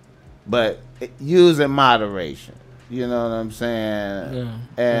 but use in moderation. You know what I'm saying? Yeah.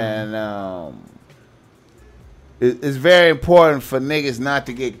 And it's very important for niggas not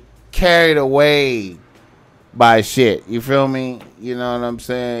to get carried away by shit. You feel me? You know what I'm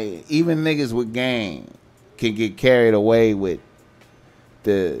saying? Even niggas with game can get carried away with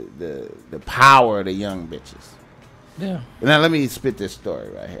the power of the young bitches. Yeah. Now let me spit this story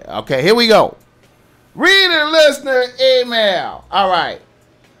right here. Okay, here we go. Reader, listener, email. All right.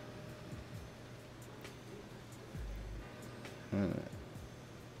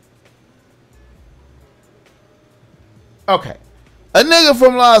 Okay. A nigga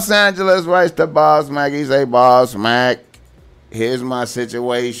from Los Angeles writes to Boss Mac. He say, Boss Mac, here's my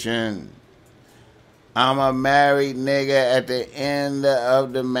situation. I'm a married nigga at the end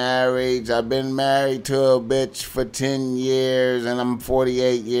of the marriage. I've been married to a bitch for 10 years and I'm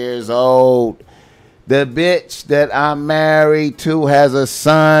 48 years old. The bitch that I'm married to has a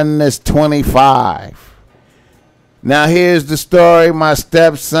son that's 25. Now here's the story. My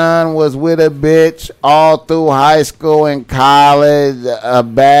stepson was with a bitch all through high school and college. A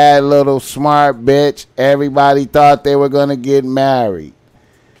bad little smart bitch. Everybody thought they were going to get married.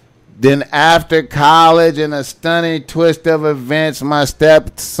 Then after college, in a stunning twist of events, my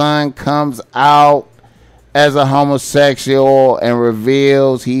stepson comes out as a homosexual and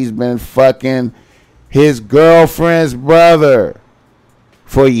reveals he's been fucking his girlfriend's brother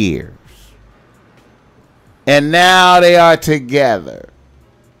for years. And now they are together.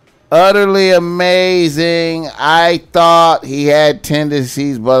 Utterly amazing. I thought he had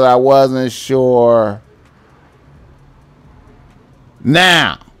tendencies, but I wasn't sure.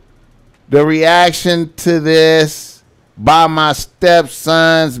 Now, the reaction to this by my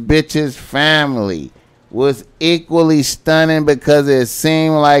stepson's bitch's family was equally stunning because it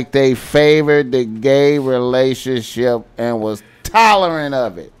seemed like they favored the gay relationship and was tolerant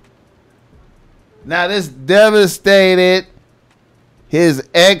of it. Now, this devastated his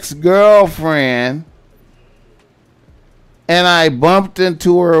ex-girlfriend, and I bumped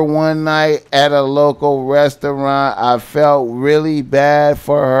into her one night at a local restaurant. I felt really bad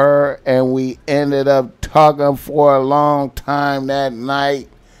for her, and we ended up talking for a long time that night.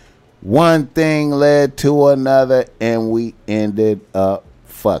 One thing led to another, and we ended up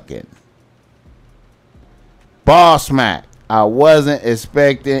fucking. Boss Mac. I wasn't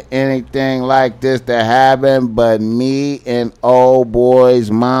expecting anything like this to happen, but me and old boy's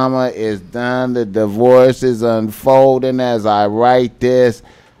mama is done. The divorce is unfolding as I write this.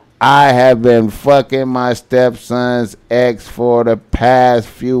 I have been fucking my stepson's ex for the past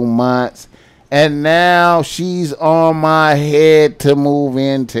few months, and now she's on my head to move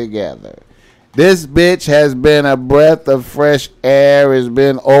in together. This bitch has been a breath of fresh air. It's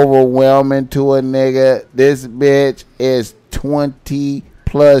been overwhelming to a nigga. This bitch is 20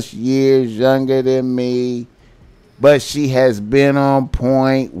 plus years younger than me, but she has been on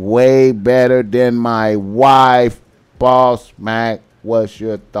point, way better than my wife. Boss Mac, what's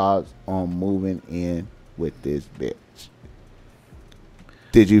your thoughts on moving in with this bitch?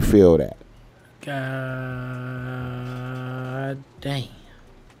 Did you feel that? God damn.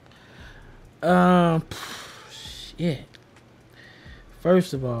 Shit.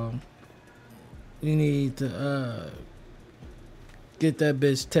 First of all, you need to get that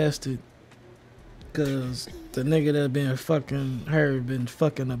bitch tested, cause the nigga that been fucking her been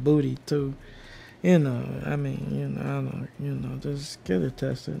fucking a booty too. You know, I mean, you know, I don't, you know, just get it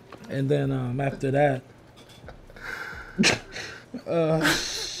tested, and then after that,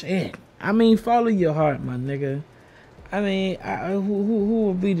 shit. I mean, follow your heart, my nigga. I mean, who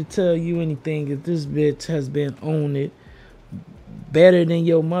will be to tell you anything if this bitch has been on it better than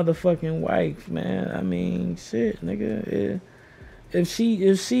your motherfucking wife, man? I mean, shit, nigga. If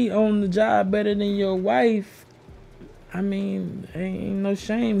she on the job better than your wife, I mean, ain't no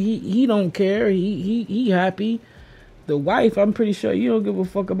shame. He don't care. He happy. The wife, I'm pretty sure you don't give a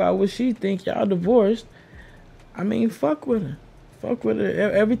fuck about what she think. Y'all divorced. I mean, fuck with her. Fuck with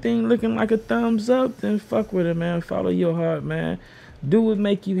her. Everything looking like a thumbs up, then fuck with her, man. Follow your heart, man. Do what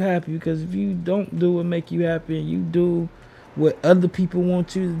make you happy, because if you don't do what make you happy and you do what other people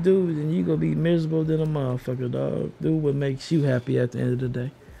want you to do, then you gonna be miserable than a motherfucker, dog. Do what makes you happy at the end of the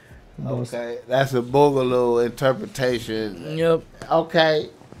day. Okay, that's a boogaloo interpretation. Yep. Okay.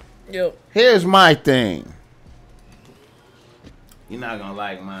 Yep. Here's my thing. You're not gonna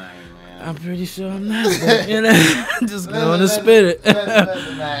like mine, man. I'm pretty sure I'm not. But, you know, I'm just going to spit it.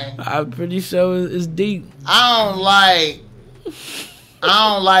 Listen, I'm pretty sure it's deep. I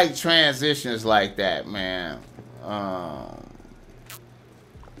don't like transitions like that, man.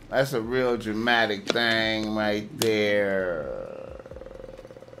 That's a real dramatic thing right there.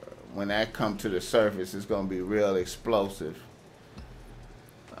 When that come to the surface, it's gonna be real explosive.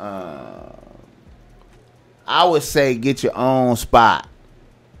 I would say get your own spot.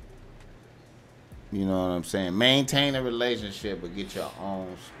 You know what I'm saying? Maintain a relationship, but get your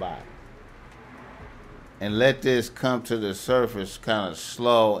own spot. and let this come to the surface kind of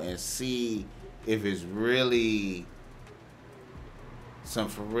slow and see if it's really some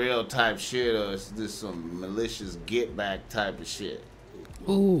for real type shit or it's just some malicious get back type of shit.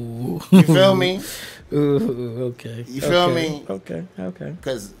 Ooh. You feel me? Ooh, okay. You feel me? Okay.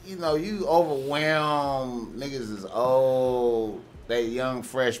 Because, you overwhelm niggas is old, they young,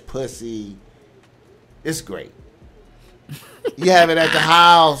 fresh pussy. It's great. You have it at the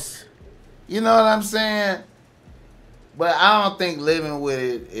house. You know what I'm saying? But I don't think living with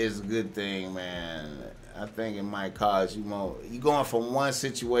it is a good thing, man. I think it might cause you more. You going from one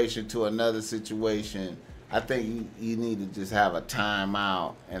situation to another situation. I think you need to just have a time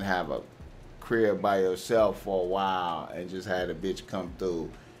out and have a crib by yourself for a while and just have the bitch come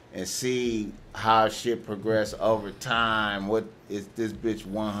through and see how shit progress over time. What is this bitch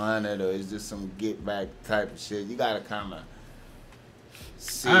 100 or is this some get back type of shit? You gotta kind of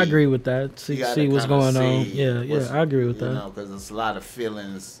see. I agree with that. See what's going on. Yeah, I agree with that. Because there's a lot of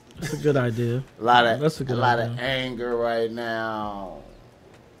feelings. That's a good idea. A lot of anger right now.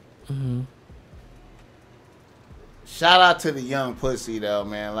 Mm-hmm. Shout out to the young pussy though,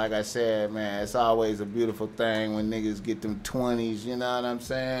 man. Like I said, man, it's always a beautiful thing when niggas get them 20s. You know what I'm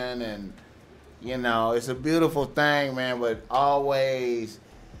saying? And it's a beautiful thing, man. But always,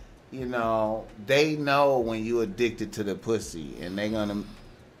 they know when you addicted to the pussy, and they gonna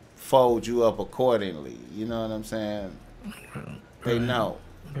fold you up accordingly. You know what I'm saying? They know.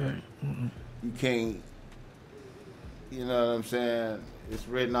 You can't. You know what I'm saying? It's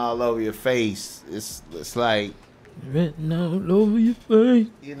written all over your face. It's like written all over your face.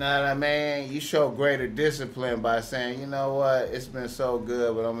 You know what I mean? You show greater discipline by saying, you know what, it's been so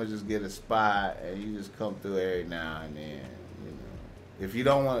good, but I'm gonna just get a spot, and you just come through every now and then. If you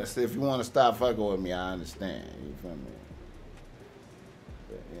want to stop fucking with me, I understand. You feel me?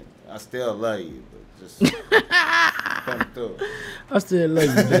 But, I still love you, but just come through. I still love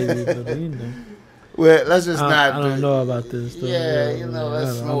you, baby, but Well, let's just not. I don't know about this. Though. Yeah,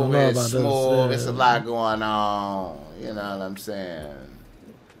 let's smooth it. Smooth. There's a lot going on. You know what I'm saying?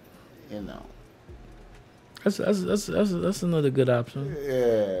 That's another good option.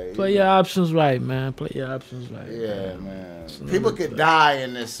 Yeah. Play your options right, man. Play your options right. Yeah, man. People could die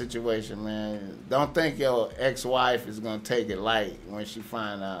in this situation, man. Don't think your ex-wife is gonna take it light when she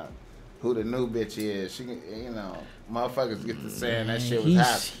find out who the new bitch is. She, motherfuckers get to saying that shit was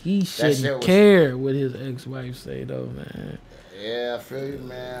happening. He shouldn't care what his ex-wife say though, man. Yeah, I feel you,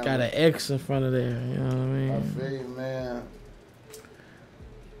 man. Got an X in front of there, you know what I mean? I feel you, man.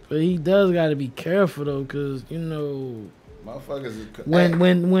 But he does got to be careful though, cause motherfuckers.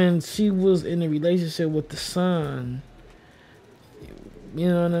 When she was in a relationship with the son, you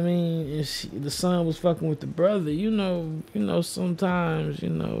know what I mean, and the son was fucking with the brother. Sometimes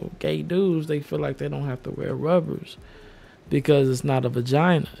gay dudes, they feel like they don't have to wear rubbers because it's not a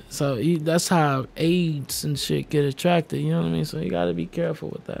vagina. So that's how AIDS and shit get attracted. You know what I mean? So you got to be careful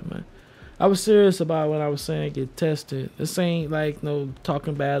with that, man. I was serious about when I was saying get tested. This ain't like no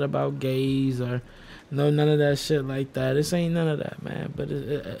talking bad about gays or none of that shit like that. This ain't none of that, man. But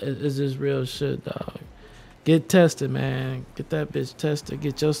it's just real shit, dog. Get tested, man. Get that bitch tested.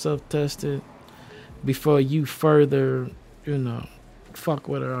 Get yourself tested before you further, fuck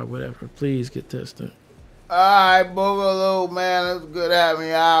with her or whatever. Please get tested. All right, Boogaloo, man. It's good having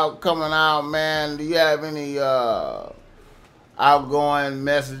you out, coming out, man. Do you have any outgoing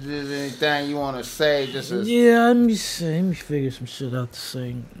messages, anything you want to say? Yeah, let me figure some shit out to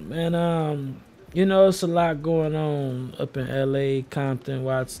say. Man, it's a lot going on up in L.A., Compton,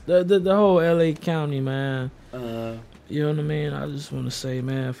 Watts, the whole L.A. County, man. You know what I mean? I just want to say,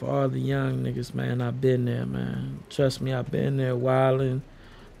 man, for all the young niggas, man, I've been there, man. Trust me, I've been there wilding,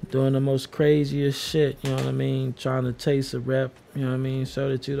 doing the most craziest shit, you know what I mean? Trying to chase a rep, you know what I mean? Show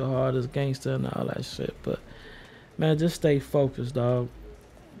that you the hardest gangster and all that shit, but man, just stay focused, dog.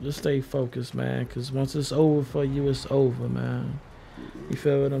 Just stay focused, man, because once it's over for you, it's over, man. You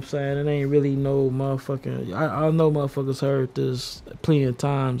feel what I'm saying? It ain't really no motherfucking... I know motherfuckers heard this plenty of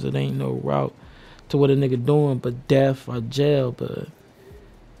times. It ain't no route to what a nigga doing but death or jail, but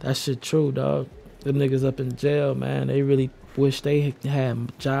that shit true, dog. The niggas up in jail, man, they really wish they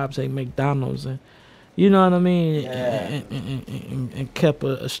had jobs at McDonald's and you know what I mean? Yeah. And kept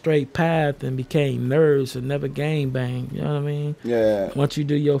a straight path and became nerds and never gangbang. You know what I mean? Yeah. Once you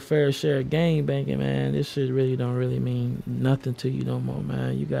do your fair share of gangbanging, man, this shit really don't really mean nothing to you no more,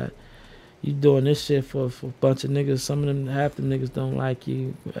 man. You doing this shit for a bunch of niggas. Some of them, half the niggas don't like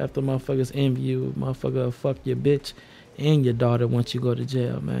you. Half the motherfuckers envy you. Motherfucker will fuck your bitch and your daughter once you go to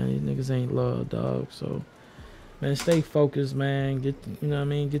jail, man. These niggas ain't loyal, dog. So, man, stay focused, man. Get, you know what I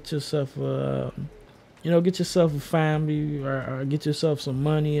mean? Get yourself get yourself a family or get yourself some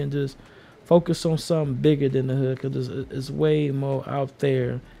money and just focus on something bigger than the hood, because it's way more out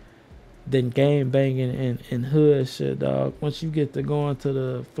there than game banging and hood shit, dog. Once you get to going to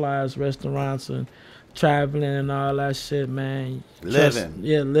the flyest restaurants and traveling and all that shit, man. Living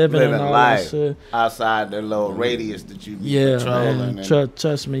and all life that shit outside the little radius that you be patrolling. Man.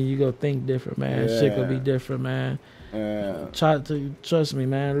 Trust me, you go think different, man. Shit gonna be different, man. Trust me,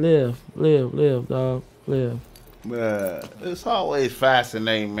 man. Live, dog. Live. It's always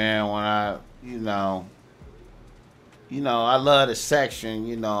fascinating, man, when I love the section,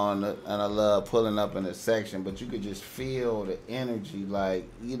 and I love pulling up in the section, but you could just feel the energy, like,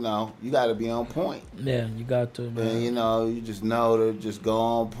 you got to be on point. Yeah, you got to, man. And, you just know to just go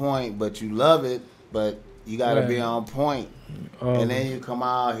on point, but you love it, but you got to be on point. And then you come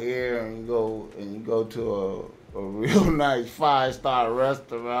out here and you go to a real nice 5-star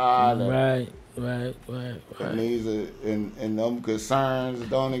restaurant. Right. And these and them concerns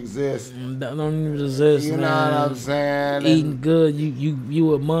don't exist. Don't even exist. You know what I'm saying? Eating good.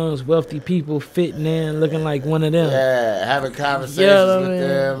 You amongst wealthy people, fitting in, looking like one of them. Yeah, having conversations with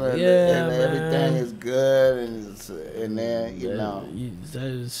them, and everything is good, and then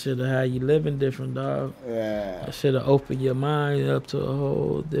that should have had you living different, dog. Yeah, that should have opened your mind up to a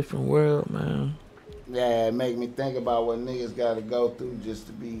whole different world, man. Yeah, it make me think about what niggas got to go through just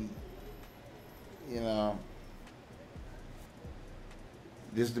to be.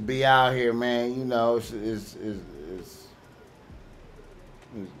 Just to be out here, man, it's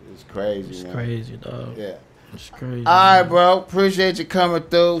crazy. It's man. Crazy, dog. Yeah. It's crazy. All right, bro. Appreciate you coming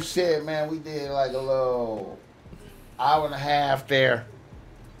through. Shit, man, we did like a little hour and a half there.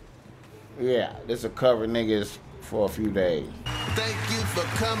 Yeah, this will cover niggas for a few days. Thank you for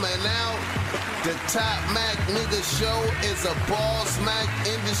coming out. The Top Mac Nigga Show is a Boss Mac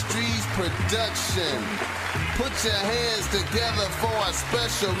Industries production. Put your hands together for a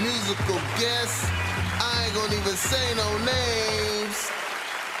special musical guest. I ain't gonna even say no names.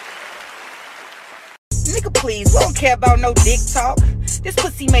 Nigga, please, we don't care about no dick talk. This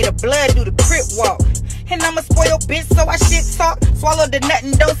pussy made of blood do the crip walk. And I'm a spoiled bitch, so I shit talk. Swallow the nut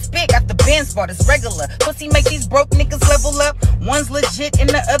and don't spit. Got the Benz bar, it's regular. Pussy make these broke niggas level up. One's legit and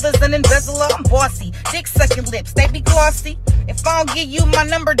the other's an embezzler. I'm bossy, dick sucking lips, they be glossy. If I don't give you my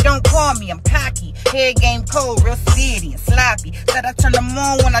number, don't call me. I'm cocky, head game cold, real speedy and sloppy. Said I turn them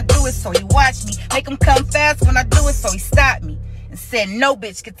on when I do it, so he watch me. Make him come fast when I do it, so he stop me. And said no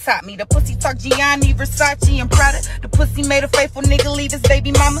bitch could top me. The pussy talk Gianni, Versace, and Prada. The pussy made a faithful nigga leave his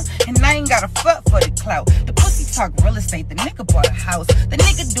baby mama. And I ain't got a fuck for the clout. The pussy talk real estate. The nigga bought a house. The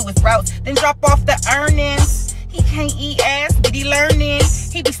nigga do his routes, then drop off the earnings. He can't eat ass, but he learning.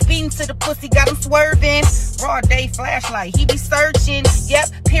 He be speeding to the pussy, got him swerving. Broad day flashlight, he be searching.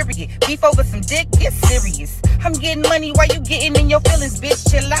 Yep, period. Beef over some dick, get serious. I'm getting money while you getting in your feelings, bitch,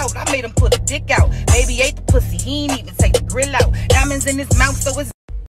 chill out. I made him put a dick out. Baby ate the pussy, he ain't even take the grill out. Diamonds in his mouth, so it's